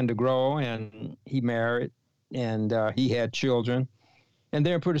Judah began to grow and he married and he had children, and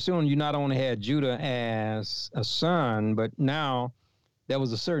then pretty soon you not only had Judah as a son, but now there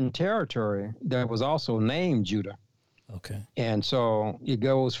was a certain territory that was also named Judah. Okay. And so it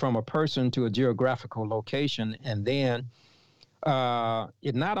goes from a person to a geographical location, and then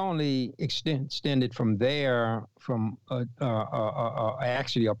it not only extended from there, from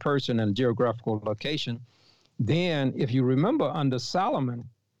actually a person and a geographical location. Then, if you remember, under Solomon,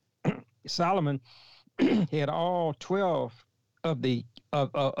 Solomon had all 12 of the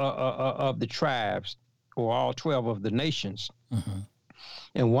tribes, or all 12 of the nations, Mm-hmm.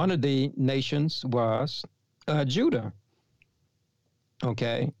 and one of the nations was Judah.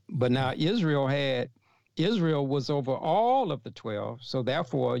 Okay, but now Israel was over all of the 12, so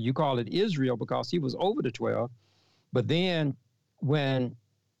therefore you call it Israel because he was over the 12. But then when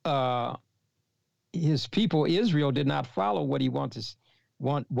his people Israel did not follow what he wanted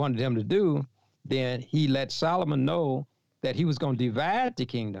them to do, then he let Solomon know that he was going to divide the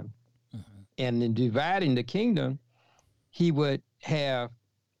kingdom. Mm-hmm. And in dividing the kingdom, he would have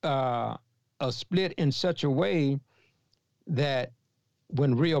a split in such a way that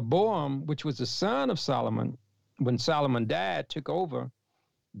when Rehoboam, which was the son of Solomon, when Solomon died, took over,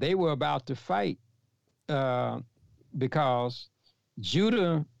 they were about to fight because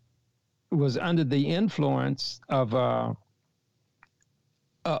Judah was under the influence of,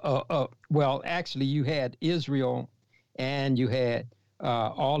 well, actually, you had Israel and you had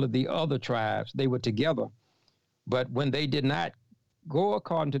all of the other tribes. They were together. But when they did not go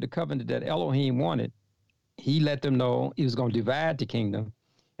according to the covenant that Elohim wanted, he let them know he was going to divide the kingdom.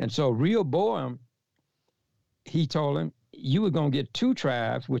 And so Rehoboam, he told him, you were going to get two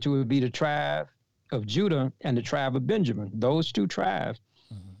tribes, which would be the tribe of Judah and the tribe of Benjamin, those two tribes.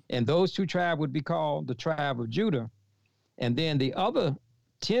 Mm-hmm. And those two tribes would be called the tribe of Judah. And then the other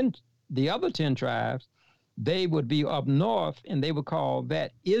 10 tribes, they would be up north, and they would call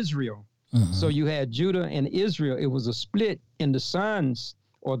that Israel. Mm-hmm. So you had Judah and Israel. It was a split in the sons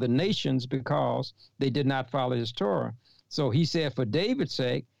or the nations because they did not follow his Torah. So he said, for David's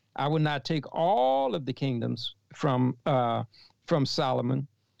sake, I would not take all of the kingdoms from Solomon,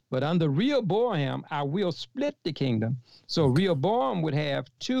 but under Rehoboam, I will split the kingdom. So Rehoboam would have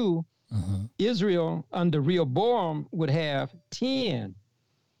 2. Mm-hmm. Israel under Rehoboam would have 10.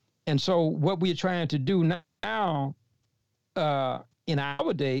 And so what we're trying to do now in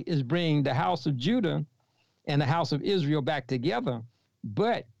our day is bring the house of Judah and the house of Israel back together.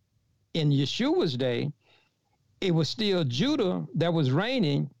 But in Yeshua's day, it was still Judah that was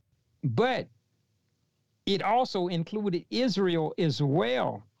reigning, but it also included Israel as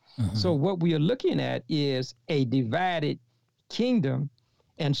well. Mm-hmm. So what we are looking at is a divided kingdom.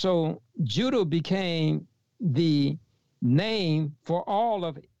 And so Judah became the name for all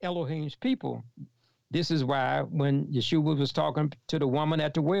of Elohim's people. This is why when Yeshua was talking to the woman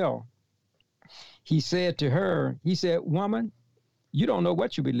at the well, he said to her, he said, woman, you don't know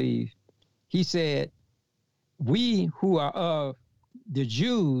what you believe. He said, we who are of the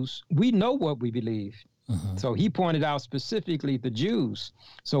Jews, we know what we believe. Mm-hmm. So he pointed out specifically the Jews.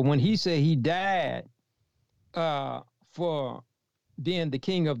 So when he said he died for being the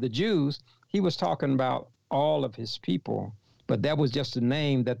king of the Jews, he was talking about all of his people. But that was just a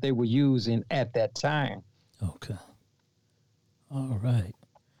name that they were using at that time. Okay. All right.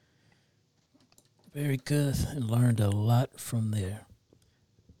 Very good. And learned a lot from there.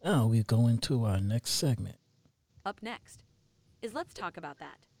 Now we go into our next segment. Up next is Let's Talk About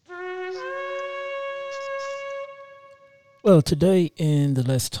That. Well, today in the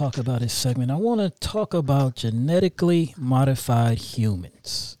Let's Talk About It segment, I want to talk about genetically modified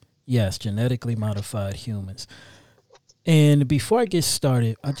humans. Yes, genetically modified humans. And before I get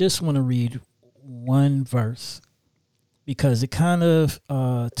started, I just want to read one verse because it kind of,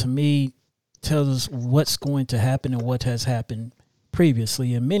 to me, tells us what's going to happen and what has happened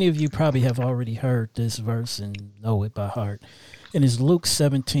previously. And many of you probably have already heard this verse and know it by heart. And it's Luke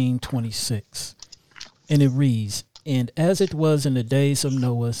 17:26. And it reads, and as it was in the days of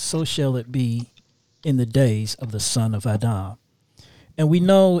Noah, so shall it be in the days of the son of Adam. And we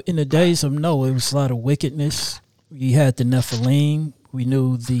know in the days of Noah, it was a lot of wickedness. We had the Nephilim. We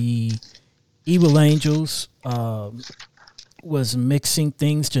knew the evil angels was mixing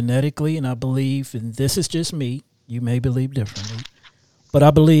things genetically. And I believe, and this is just me, you may believe differently, But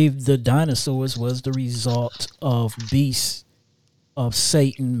I believe the dinosaurs was the result of beasts of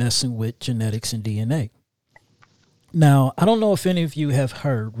Satan messing with genetics and DNA. Now, I don't know if any of you have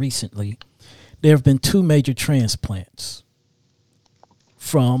heard recently, there have been two major transplants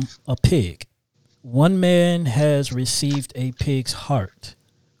from a pig. One man has received a pig's heart.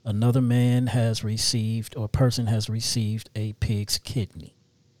 Another man has received, or person has received, a pig's kidney.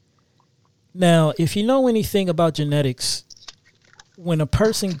 Now, if you know anything about genetics, when a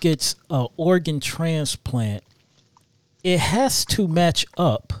person gets an organ transplant, it has to match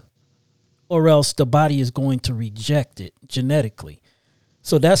up, or else the body is going to reject it genetically.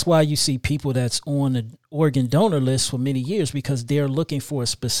 So that's why you see people that's on the organ donor list for many years, because they're looking for a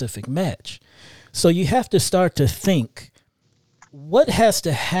specific match. So you have to start to think, what has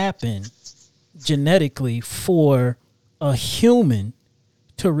to happen genetically for a human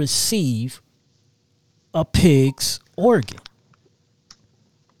to receive a pig's organ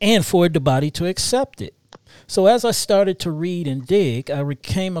and for the body to accept it? So as I started to read and dig, I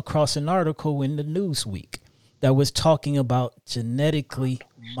came across an article in the Newsweek that was talking about genetically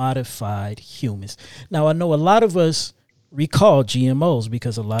modified humans. Now, I know a lot of us recall GMOs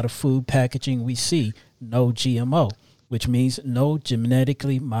because a lot of food packaging we see no GMO, which means no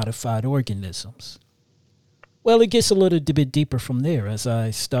genetically modified organisms. Well, it gets a little bit deeper from there as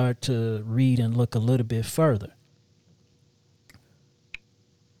I start to read and look a little bit further.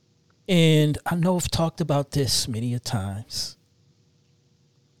 And I know I've talked about this many a times,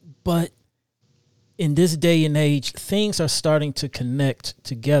 but in this day and age, things are starting to connect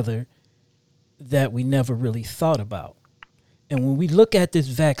together that we never really thought about. And when we look at this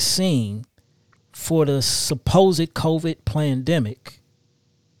vaccine for the supposed COVID pandemic,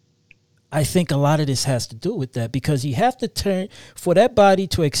 I think a lot of this has to do with that, because you have to turn, for that body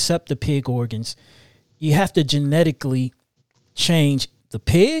to accept the pig organs, you have to genetically change the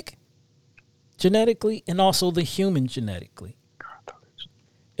pig genetically and also the human genetically.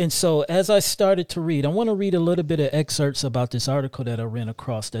 And so as I started to read, I want to read a little bit of excerpts about this article that I ran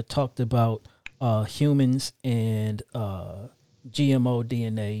across that talked about humans and GMO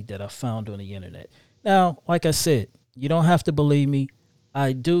DNA that I found on the internet. Now, like I said, you don't have to believe me.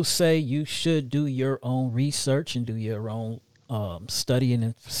 I do say you should do your own research and do your own studying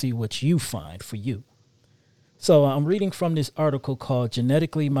and see what you find for you. So I'm reading from this article called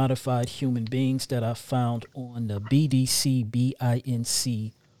Genetically Modified Human Beings that I found on the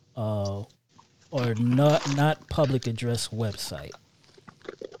BDC or not public address website.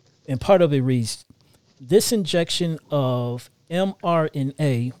 And part of it reads, this injection of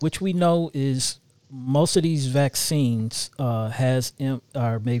mRNA, which we know is most of these vaccines are from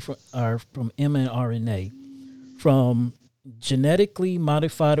mRNA, from genetically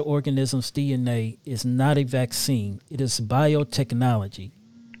modified organisms DNA, is not a vaccine. It is biotechnology.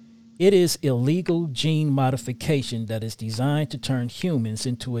 It is illegal gene modification that is designed to turn humans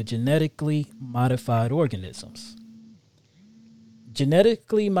into a genetically modified organisms.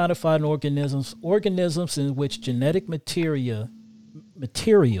 Genetically modified organisms in which genetic material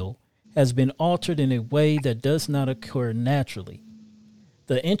has been altered in a way that does not occur naturally.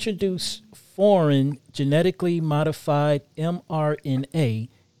 The introduced foreign genetically modified mRNA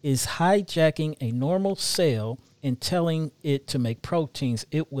is hijacking a normal cell and telling it to make proteins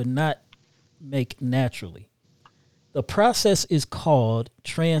it would not make naturally. The process is called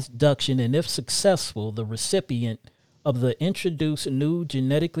transduction, and if successful, the recipient of the introduced new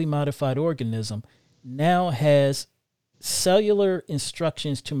genetically modified organism now has cellular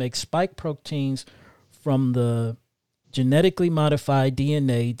instructions to make spike proteins from the genetically modified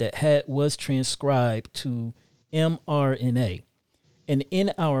DNA that was transcribed to mRNA. And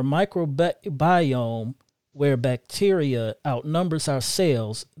in our microbiome, where bacteria outnumbers our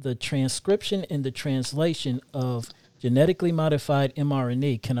cells, the transcription and the translation of genetically modified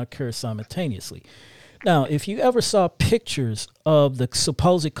mRNA can occur simultaneously. Now, if you ever saw pictures of the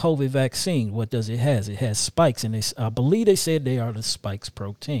supposed COVID vaccine, what does it has? It has spikes, and I believe they said they are the spikes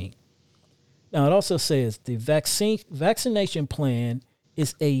protein. Now, it also says the vaccination plan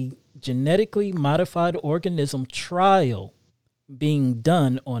is a genetically modified organism trial being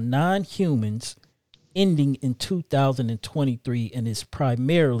done on non-humans ending in 2023, and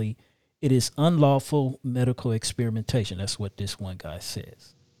it is unlawful medical experimentation. That's what this one guy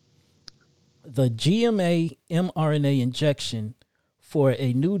says. The GMA mRNA injection for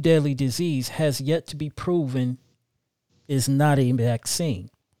a new deadly disease has yet to be proven is not a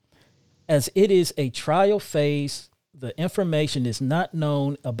vaccine. As it is a trial phase, the information is not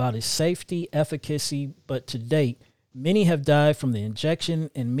known about its safety, efficacy, but to date, many have died from the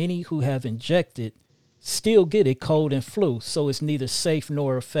injection, and many who have injected still get a cold and flu, so it's neither safe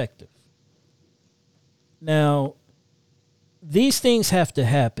nor effective. Now, these things have to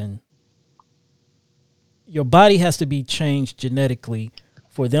happen. Your body has to be changed genetically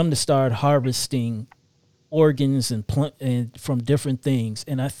for them to start harvesting organs and from different things.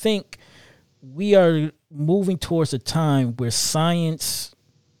 And I think we are moving towards a time where science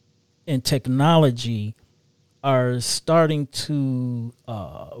and technology are starting to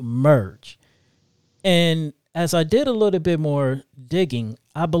merge. And as I did a little bit more digging,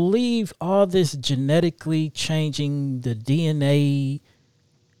 I believe all this genetically changing the DNA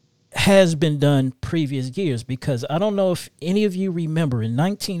has been done previous years, because I don't know if any of you remember in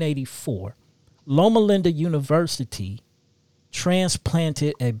 1984, Loma Linda University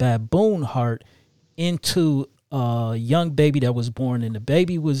transplanted a baboon heart into a young baby that was born, and the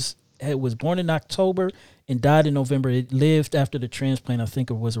baby was born in October and died in November. It lived after the transplant, I think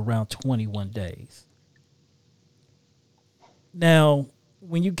it was around 21 days. Now,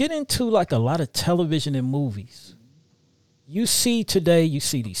 when you get into like a lot of television and movies, you see these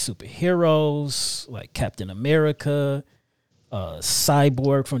superheroes like Captain America,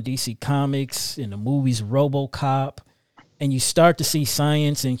 Cyborg from DC Comics, in the movies RoboCop, and you start to see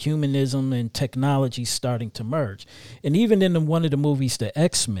science and humanism and technology starting to merge. And even in one of the movies, the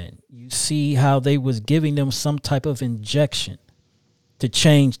X-Men, you see how they was giving them some type of injection to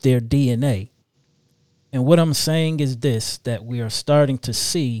change their DNA. And what I'm saying is this, that we are starting to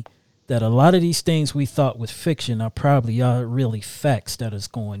see that a lot of these things we thought was fiction are probably really facts that is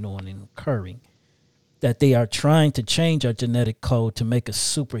going on and occurring. That they are trying to change our genetic code to make us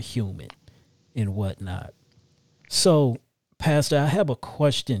superhuman and whatnot. So, Pastor, I have a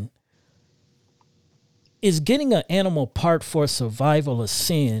question. Is getting an animal part for survival a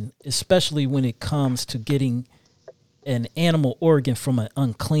sin, especially when it comes to getting an animal organ from an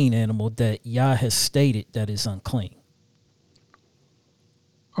unclean animal that Yah has stated that is unclean?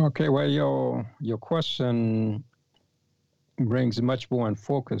 Okay, well, your question brings much more in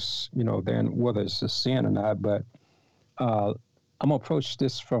focus, than whether it's a sin or not. But I'm gonna approach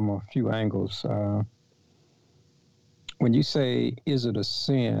this from a few angles. When you say, "Is it a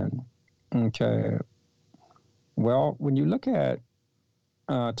sin?" Okay, well, when you look at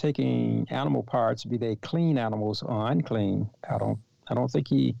taking animal parts, be they clean animals or unclean, I don't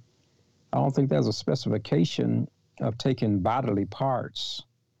think there's a specification of taking bodily parts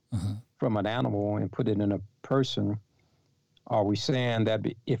from an animal and put it in a person. Are we saying that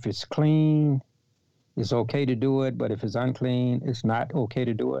if it's clean, it's okay to do it, but if it's unclean, it's not okay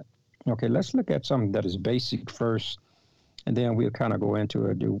to do it? Okay, let's look at something that is basic first, and then we'll kind of go into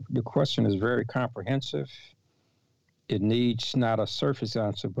it. The question is very comprehensive. It needs not a surface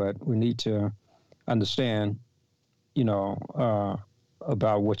answer, but we need to understand,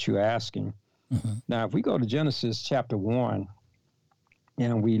 about what you're asking. Mm-hmm. Now, if we go to Genesis chapter 1,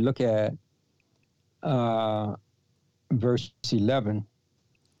 and we look at verse 11,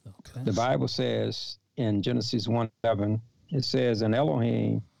 Okay. the Bible says in Genesis 1:11, it says, "And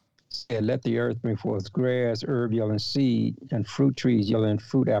Elohim said, let the earth bring forth grass, herb yielding seed, and fruit trees yielding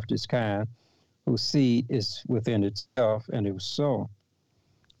fruit after its kind, whose seed is within itself." And it was so.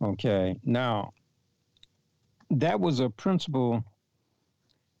 Okay, now, that was a principle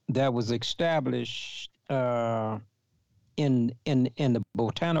that was established in the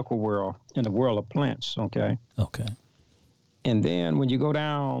botanical world, in the world of plants, okay? Okay. And then when you go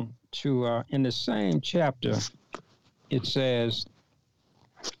down to, in the same chapter, it says,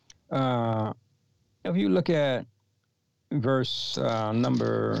 if you look at verse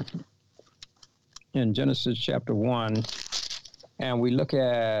number in Genesis chapter 1, and we look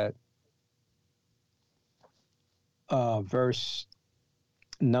at verse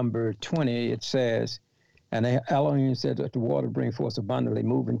number 20, it says, "And Elohim said that the water bring forth abundantly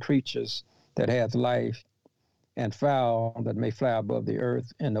moving creatures that hath life, and fowl that may fly above the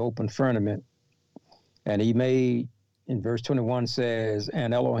earth in the open firmament. And he made," in verse 21 says,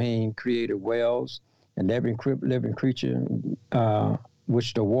 "And Elohim created whales and every living creature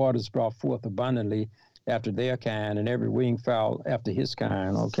which the waters brought forth abundantly after their kind, and every winged fowl after his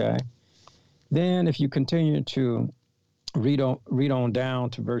kind." Okay. Then if you continue to read on down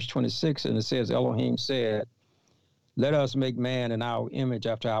to verse 26, and it says, "Elohim said, let us make man in our image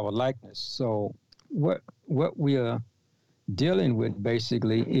after our likeness." So what we are dealing with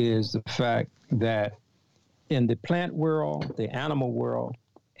basically is the fact that in the plant world, the animal world,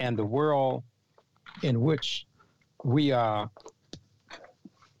 and the world in which we are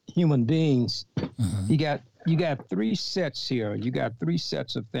human beings, you got three sets here. You got three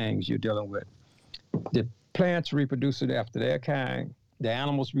sets of things you're dealing with. The plants reproduce it after their kind. the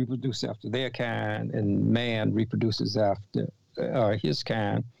animals reproduce after their kind, and man reproduces after his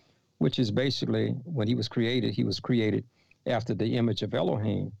kind, which is basically when he was created after the image of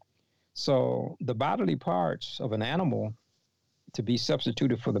Elohim. So the bodily parts of an animal to be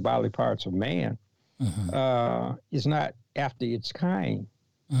substituted for the bodily parts of man is not after its kind.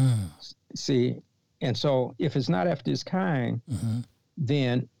 See, and so if it's not after its kind,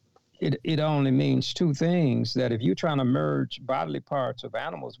 then it only means two things: that if you're trying to merge bodily parts of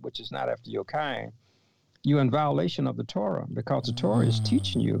animals, which is not after your kind, you're in violation of the Torah, because the Torah is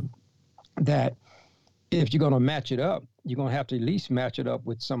teaching you that if you're going to match it up, you're going to have to at least match it up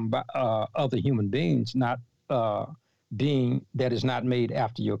with some other human beings, not being that is not made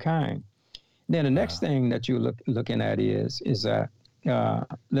after your kind. Then the next thing that you're looking at is that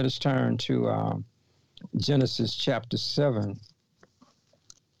let us turn to Genesis chapter 7.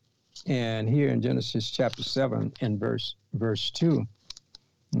 And here in Genesis chapter 7 and verse 2.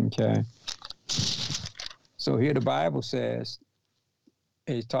 Okay. So here the Bible says,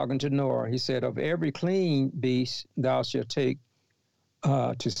 he's talking to Noah. He said, of every clean beast thou shalt take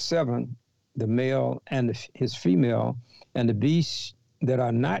to 7, the male and his female, and the beasts that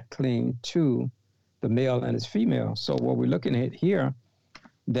are not clean, 2, the male and his female. So what we're looking at here,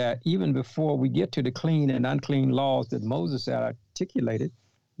 that even before we get to the clean and unclean laws that Moses had articulated,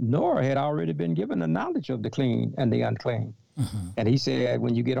 Noah had already been given the knowledge of the clean and the unclean. And he said,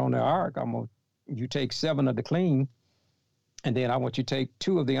 when you get on the ark, you take 7 of the clean, and then I want you to take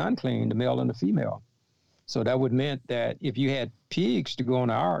 2 of the unclean, the male and the female. So that would mean that if you had pigs to go on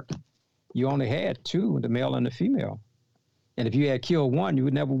the ark, you only had 2, the male and the female. And if you had killed 1, you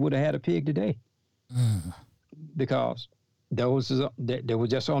would have had a pig today. Because there was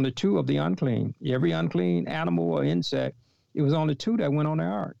just only 2 of the unclean. Every unclean animal or insect, it was only 2 that went on the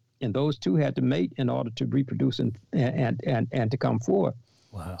ark. And those 2 had to mate in order to reproduce and to come forth.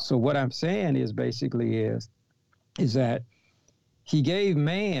 Wow. So what I'm saying is basically is that he gave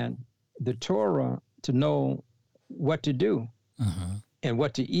man the Torah to know what to do and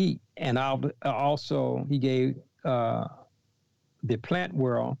what to eat. And also he gave the plant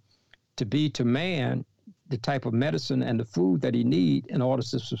world to be to man the type of medicine and the food that he need in order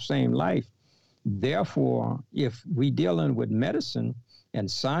to sustain life. Therefore, if we dealing with medicine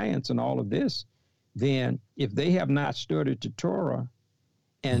and science and all of this, then if they have not studied the Torah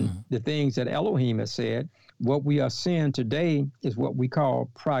and the things that Elohim has said, what we are seeing today is what we call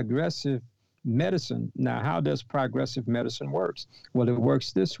progressive medicine. Now, how does progressive medicine work? Well, it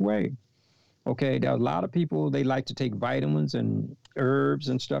works this way. Okay, there are a lot of people, they like to take vitamins and herbs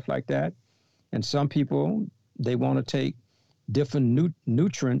and stuff like that. And some people, they want to take different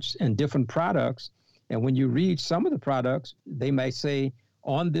nutrients and different products. And when you read some of the products, they may say,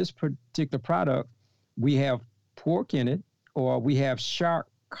 on this particular product, we have pork in it, or we have shark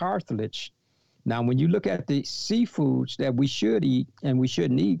cartilage. Now, when you look at the seafoods that we should eat and we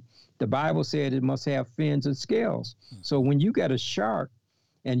shouldn't eat, the Bible said it must have fins and scales. So when you got a shark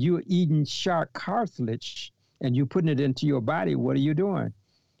and you're eating shark cartilage and you're putting it into your body, what are you doing?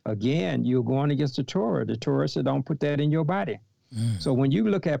 Again, you're going against the Torah. The Torah said, don't put that in your body. So when you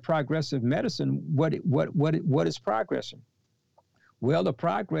look at progressive medicine, what is progressing? Well, the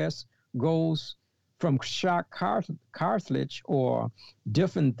progress goes from shark cartilage or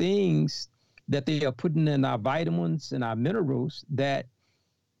different things that they are putting in our vitamins and our minerals that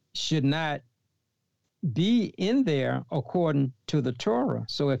should not be in there according to the Torah.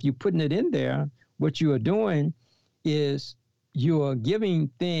 So if you're putting it in there, what you are doing is you are giving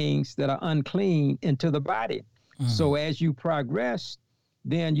things that are unclean into the body. So as you progress,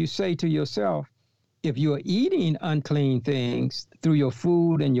 then you say to yourself, if you're eating unclean things through your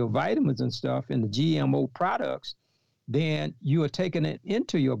food and your vitamins and stuff and the GMO products, then you are taking it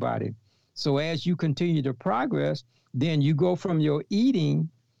into your body. So as you continue to progress, then you go from your eating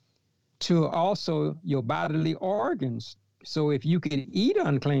to also your bodily organs. So if you can eat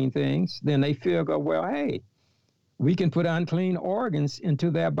unclean things, then they figure, well, hey, we can put unclean organs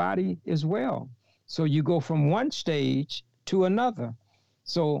into their body as well. So you go from one stage to another.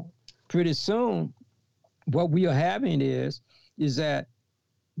 So pretty soon, what we are having is that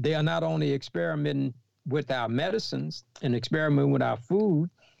they are not only experimenting with our medicines and experimenting with our food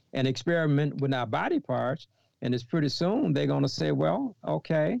and experiment with our body parts, and it's pretty soon they're going to say, well,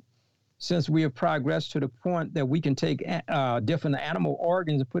 okay, since we have progressed to the point that we can take different animal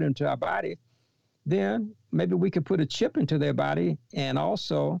organs and put into our body, then maybe we could put a chip into their body and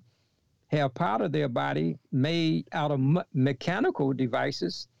also have part of their body made out of mechanical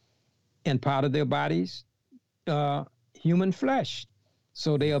devices and part of their bodies human flesh.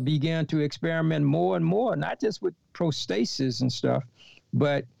 So they'll begin to experiment more and more, not just with prosthesis and stuff,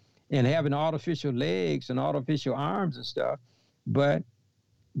 but and having artificial legs and artificial arms and stuff, but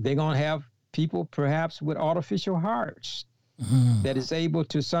they're going to have people perhaps with artificial hearts that is able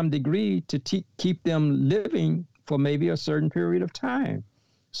to some degree to keep them living for maybe a certain period of time.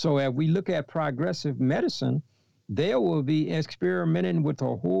 So as we look at progressive medicine, they will be experimenting with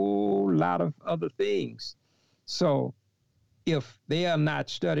a whole lot of other things. So if they are not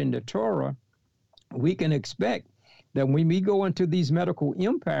studying the Torah, we can expect that when we go into these medical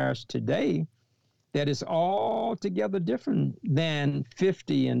empires today, that is altogether different than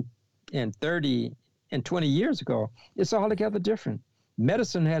 50 and 30 and 20 years ago. It's altogether different.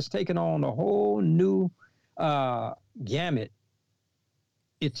 Medicine has taken on a whole new gamut.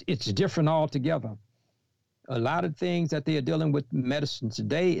 It's different altogether. A lot of things that they are dealing with medicine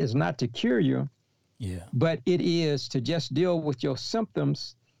today is not to cure you, but it is to just deal with your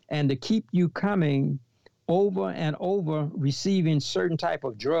symptoms and to keep you coming over and over receiving certain type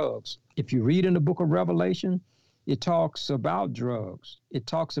of drugs. If you read in the book of Revelation, it talks about drugs. It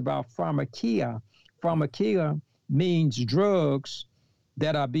talks about pharmakia. Pharmakia means drugs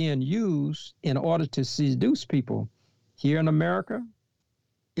that are being used in order to seduce people. Here in America,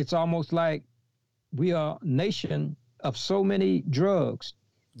 it's almost like we are a nation of so many drugs.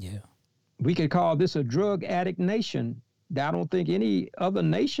 Yeah. We could call this a drug addict nation. I don't think any other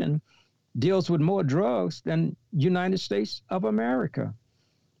nation deals with more drugs than United States of America.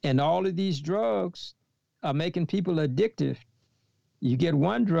 And all of these drugs are making people addictive. You get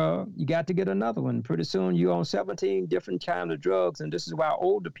one drug, you got to get another one. Pretty soon you're on 17 different kinds of drugs. And this is why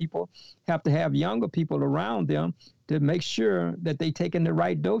older people have to have younger people around them to make sure that they taking the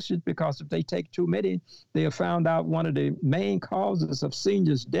right dosage, because if they take too many, they have found out one of the main causes of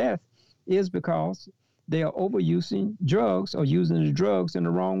seniors' death is because they are overusing drugs or using the drugs in the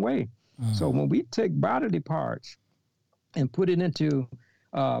wrong way. So when we take bodily parts and put it into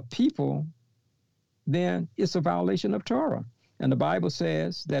people, then it's a violation of Torah. And the Bible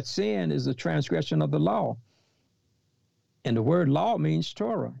says that sin is a transgression of the law. And the word law means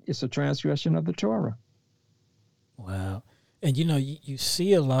Torah. It's a transgression of the Torah. Wow. And, you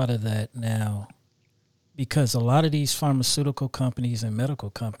see a lot of that now because a lot of these pharmaceutical companies and medical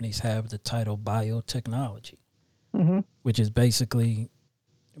companies have the title biotechnology, which is basically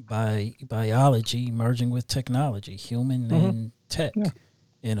biology merging with technology, human and tech,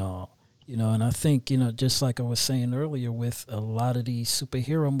 and all. And I think, just like I was saying earlier with a lot of these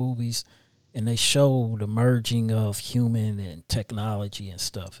superhero movies, and they show the merging of human and technology and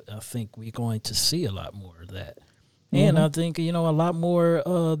stuff, I think we're going to see a lot more of that. And I think, a lot more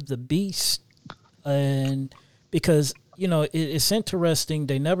of the beast. And because, it's interesting,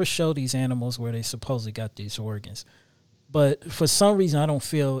 they never show these animals where they supposedly got these organs. But for some reason, I don't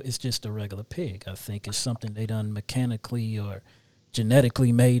feel it's just a regular pig. I think it's something they done mechanically or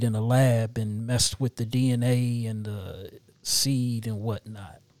genetically made in a lab and messed with the DNA and the seed and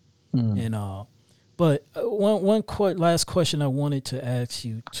whatnot and all. But one last question I wanted to ask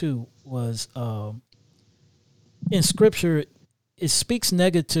you too was, in Scripture, it speaks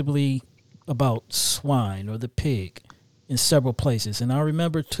negatively about swine or the pig in several places. And I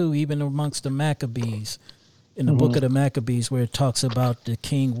remember too, even amongst the Maccabees, in the book of the Maccabees, where it talks about the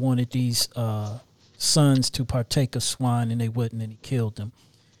king wanted these sons to partake of swine and they wouldn't, and he killed them.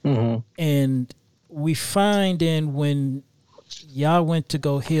 And we find in when Yah went to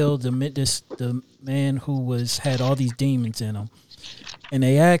go heal the man who had all these demons in him, and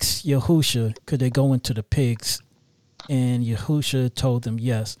they asked Yahusha, could they go into the pigs? And Yahusha told them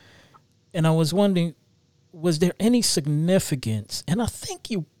yes. And I was wondering, was there any significance? And I think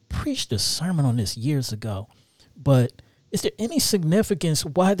you preached a sermon on this years ago, but is there any significance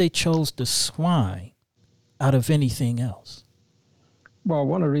why they chose the swine out of anything else? Well,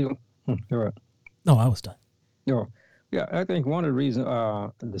 one of the reasons. No, I was done. No, yeah, I think one of the reasons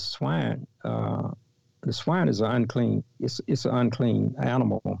the swine is an unclean. It's an unclean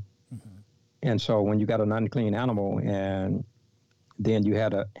animal, and so when you got an unclean animal, and then you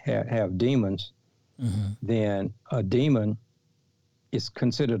had to have demons, then a demon is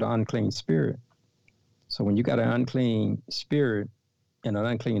considered an unclean spirit. So when you got an unclean spirit and an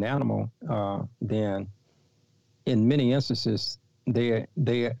unclean animal, then in many instances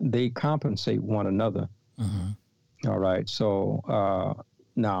they compensate one another. All right. So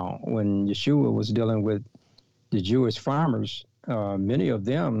now when Yeshua was dealing with the Jewish farmers, many of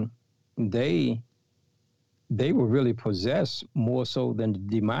them they were really possessed more so than the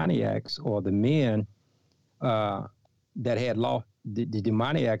demoniacs or the men that had lost. The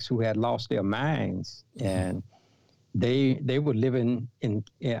demoniacs who had lost their minds, and they were living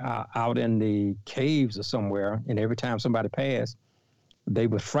out in the caves or somewhere, and every time somebody passed, they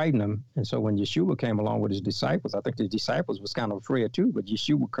would frighten him. And so when Yeshua came along with his disciples, I think the disciples was kind of afraid too, but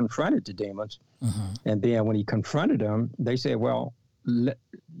Yeshua confronted the demons. And then when he confronted them, they said, well,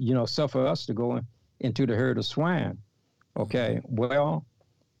 suffer us to go into the herd of swine. Okay, well,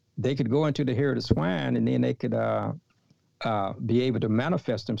 they could go into the herd of swine, and then they could be able to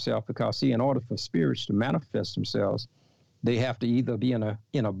manifest themselves, because, see, in order for spirits to manifest themselves, they have to either be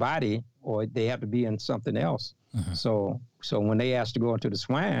in a body, or they have to be in something else. So when they asked to go into the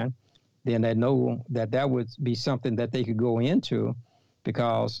swine, then they know that would be something that they could go into,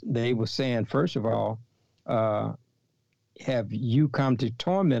 because they were saying, first of all, have you come to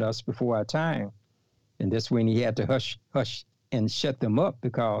torment us before our time? And that's when he had to hush and shut them up,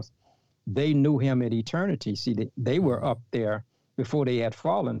 because they knew him in eternity. See, they were up there before they had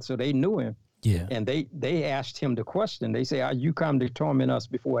fallen, so they knew him. Yeah. And they asked him the question. They say, "Are you come to torment us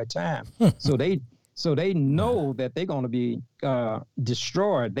before our time?" So they know that they're going to be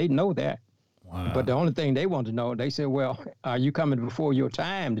destroyed. They know that. Wow. But the only thing they want to know, they said, "Well, are you coming before your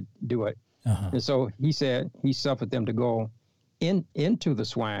time to do it?" And so he said he suffered them to go into the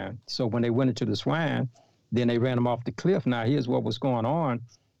swine. So when they went into the swine, then they ran them off the cliff. Now, here's what was going on,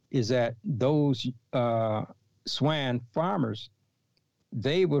 is that those swine farmers,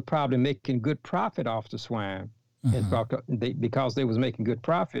 they were probably making good profit off the swine. And because they was making good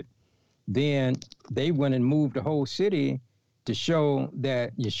profit, then they went and moved the whole city to show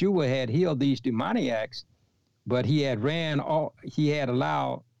that Yeshua had healed these demoniacs, but he had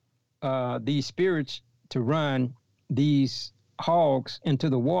allowed these spirits to run these hogs into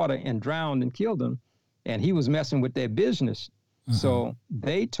the water and drowned and killed them, and he was messing with their business. So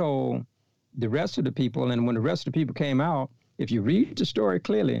they told the rest of the people, and when the rest of the people came out, if you read the story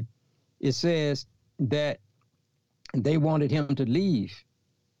clearly, it says that they wanted him to leave.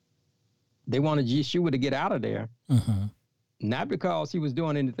 They wanted Yeshua to get out of there, not because he was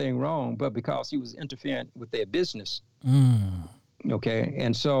doing anything wrong, but because he was interfering with their business. Okay,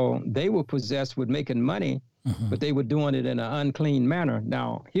 and so they were possessed with making money, but they were doing it in an unclean manner.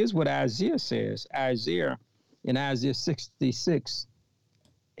 Now, here's what Isaiah says. In Isaiah 66,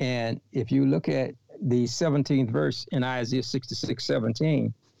 and if you look at the 17th verse in Isaiah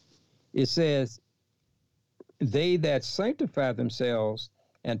 66:17, it says, "They that sanctify themselves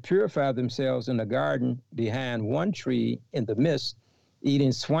and purify themselves in the garden behind one tree in the midst,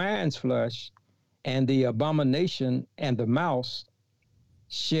 eating swine's flesh, and the abomination and the mouse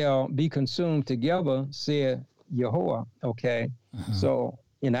shall be consumed together, said Yehovah." Okay, so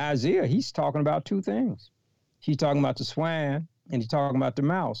in Isaiah, he's talking about two things. He's talking about the swine, and he's talking about the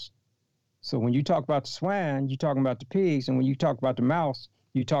mouse. So when you talk about the swine, you're talking about the pigs, and when you talk about the mouse,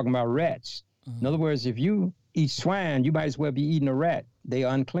 you're talking about rats. In other words, if you eat swine, you might as well be eating a rat. They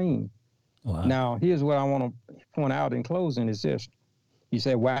are unclean. Wow. Now, here's what I want to point out in closing is this. You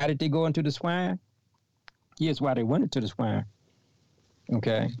say, why did they go into the swine? Here's why they went into the swine.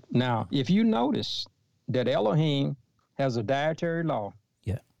 Okay. Now, if you notice that Elohim has a dietary law.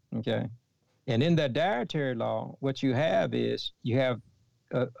 Yeah. Okay. And in that dietary law, what you have is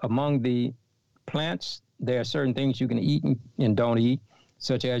among the plants, there are certain things you can eat and don't eat,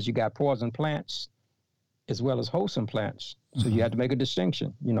 such as you got poison plants as well as wholesome plants. So you have to make a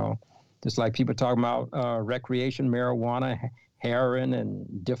distinction, just like people talking about recreation, marijuana, heroin,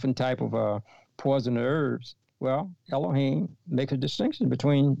 and different type of poison herbs. Well, Elohim makes a distinction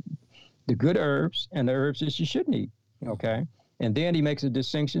between the good herbs and the herbs that you shouldn't eat, okay? And then he makes a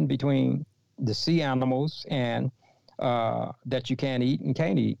distinction between the sea animals and that you can eat and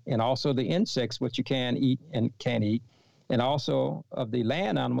can't eat, and also the insects, what you can eat and can't eat, and also of the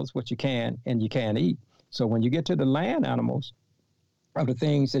land animals, what you can and you can't eat. So when you get to the land animals, of the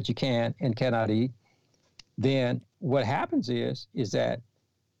things that you can and cannot eat, then what happens is that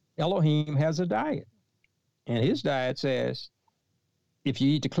Elohim has a diet. And his diet says, if you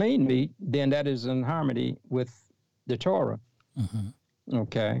eat the clean meat, then that is in harmony with the Torah.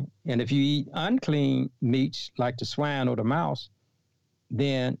 Okay. And if you eat unclean meats like the swine or the mouse,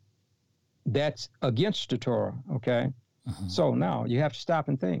 then that's against the Torah. Okay. So now you have to stop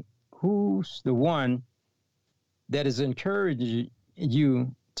and think, who's the one that is encouraging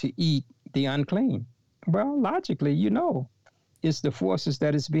you to eat the unclean? Well, logically, it's the forces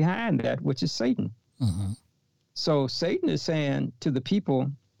that is behind that, which is Satan. So Satan is saying to the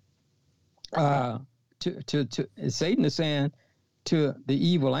people, Satan is saying to the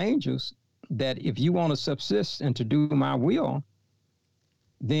evil angels that if you want to subsist and to do my will,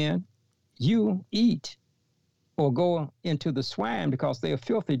 then you eat or go into the swine, because they are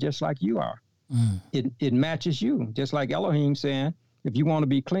filthy just like you are. It matches you, just like Elohim saying, if you want to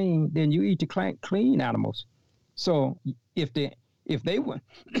be clean, then you eat the clean animals. So if the if they want,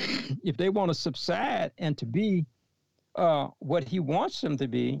 if they want to subside and to be what he wants them to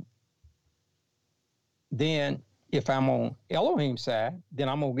be, then if I'm on Elohim's side, then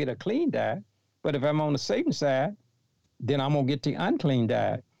I'm gonna get a clean diet. But if I'm on the Satan side, then I'm gonna get the unclean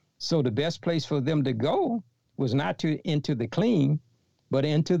diet. So the best place for them to go was not to into the clean, but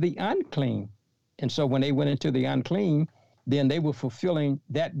into the unclean. And so when they went into the unclean, then they were fulfilling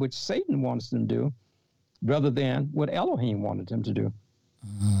that which Satan wants them to do, rather than what Elohim wanted them to do.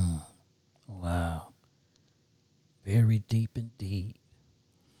 Wow. Very deep indeed.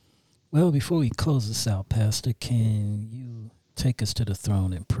 Well, before we close this out, Pastor, can you take us to the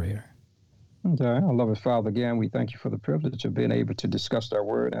throne in prayer? Okay. Our loving Father, again, we thank you for the privilege of being able to discuss our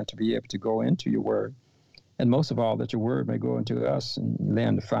word and to be able to go into your word. And most of all, that your word may go into us and lay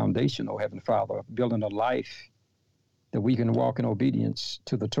the foundation, oh Heavenly Father, building a life that we can walk in obedience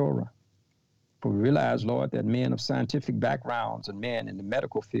to the Torah. For we realize, Lord, that men of scientific backgrounds and men in the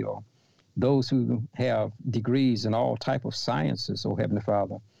medical field, those who have degrees in all type of sciences, oh Heavenly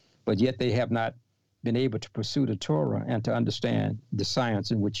Father, but yet they have not been able to pursue the Torah and to understand the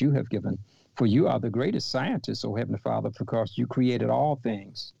science in which you have given. For you are the greatest scientist, oh Heavenly Father, because you created all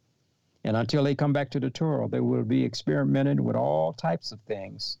things. And until they come back to the Torah, they will be experimenting with all types of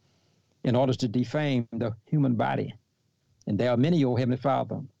things in order to defame the human body. And there are many, oh Heavenly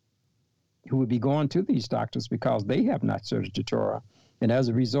Father, who will be going to these doctors because they have not searched the Torah. And as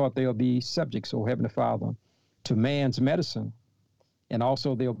a result, they'll be subjects, oh Heavenly Father, to man's medicine. And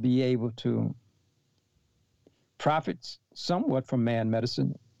also they'll be able to profit somewhat from man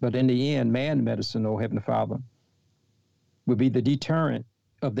medicine. But in the end, man medicine, oh Heavenly Father, will be the deterrent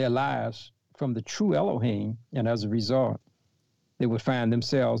of their lives from the true Elohim. And as a result, they would find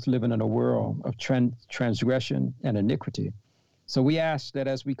themselves living in a world of transgression and iniquity. So we ask that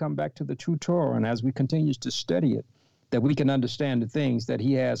as we come back to the true Torah and as we continue to study it, that we can understand the things that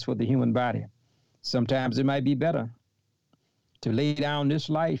he has for the human body. Sometimes it might be better to lay down this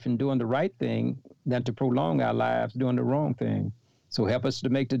life and doing the right thing than to prolong our lives doing the wrong thing. So help us to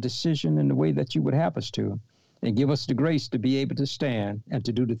make the decision in the way that you would have us to, and give us the grace to be able to stand and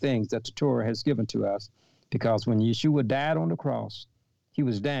to do the things that the Torah has given to us. Because when Yeshua died on the cross, he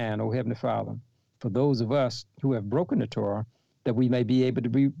was dying, oh Heavenly Father, for those of us who have broken the Torah, that we may be able to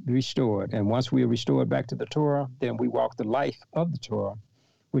be restored. And once we are restored back to the Torah, then we walk the life of the Torah,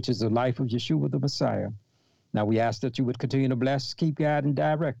 which is the life of Yeshua the Messiah. Now we ask that you would continue to bless, keep, guide, and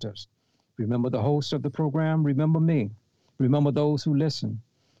direct us. Remember the host of the program. Remember me. Remember those who listen.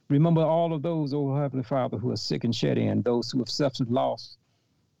 Remember all of those, oh Heavenly Father, who are sick and shed in, those who have suffered loss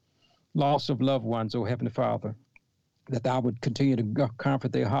of loved ones, oh Heavenly Father, that thou would continue to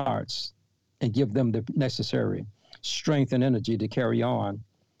comfort their hearts and give them the necessary strength and energy to carry on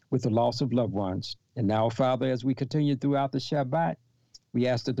with the loss of loved ones. And now, Father, as we continue throughout the Shabbat, we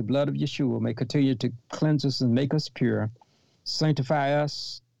ask that the blood of Yeshua may continue to cleanse us and make us pure, sanctify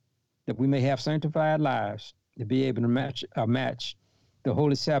us, that we may have sanctified lives, to be able to match the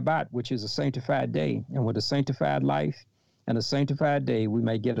Holy Shabbat, which is a sanctified day. And with a sanctified life and a sanctified day, we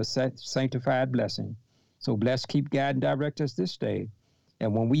may get a sanctified blessing. So bless, keep, guide, and direct us this day.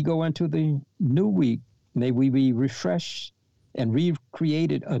 And when we go into the new week, may we be refreshed and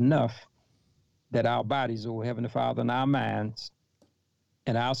recreated enough that our bodies, oh Heavenly Father, and our minds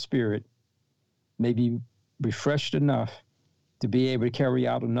and our spirit may be refreshed enough to be able to carry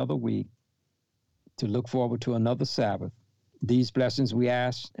out another week, to look forward to another Sabbath. These blessings we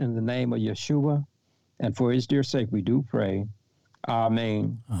ask in the name of Yeshua, and for his dear sake we do pray.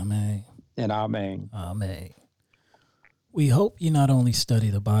 Amen. Amen. And amen. Amen. We hope you not only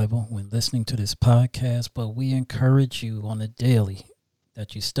study the Bible when listening to this podcast, but we encourage you on a daily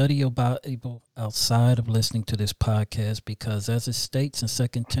that you study your Bible outside of listening to this podcast, because as it states in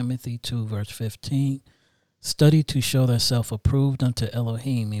 2 Timothy 2, verse 15, study to show thyself approved unto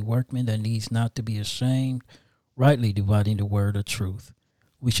Elohim, a workman that needs not to be ashamed, rightly dividing the word of truth.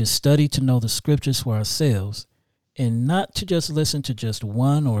 We should study to know the scriptures for ourselves and not to just listen to just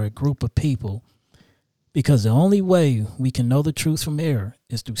one or a group of people, because the only way we can know the truth from error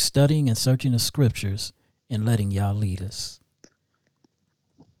is through studying and searching the scriptures and letting Yah lead us.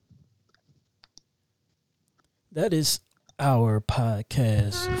 That is our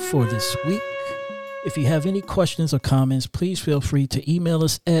podcast for this week. If you have any questions or comments, please feel free to email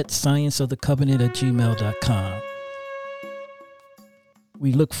us at scienceofthecovenant@gmail.com.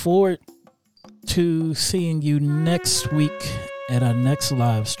 We look forward to seeing you next week at our next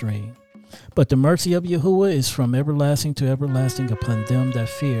live stream. But the mercy of Yahuwah is from everlasting to everlasting upon them that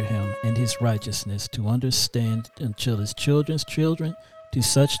fear him, and his righteousness to understand until his children's children, to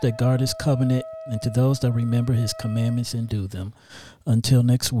such that guard his covenant, and to those that remember his commandments and do them. Until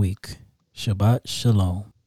next week, Shabbat Shalom.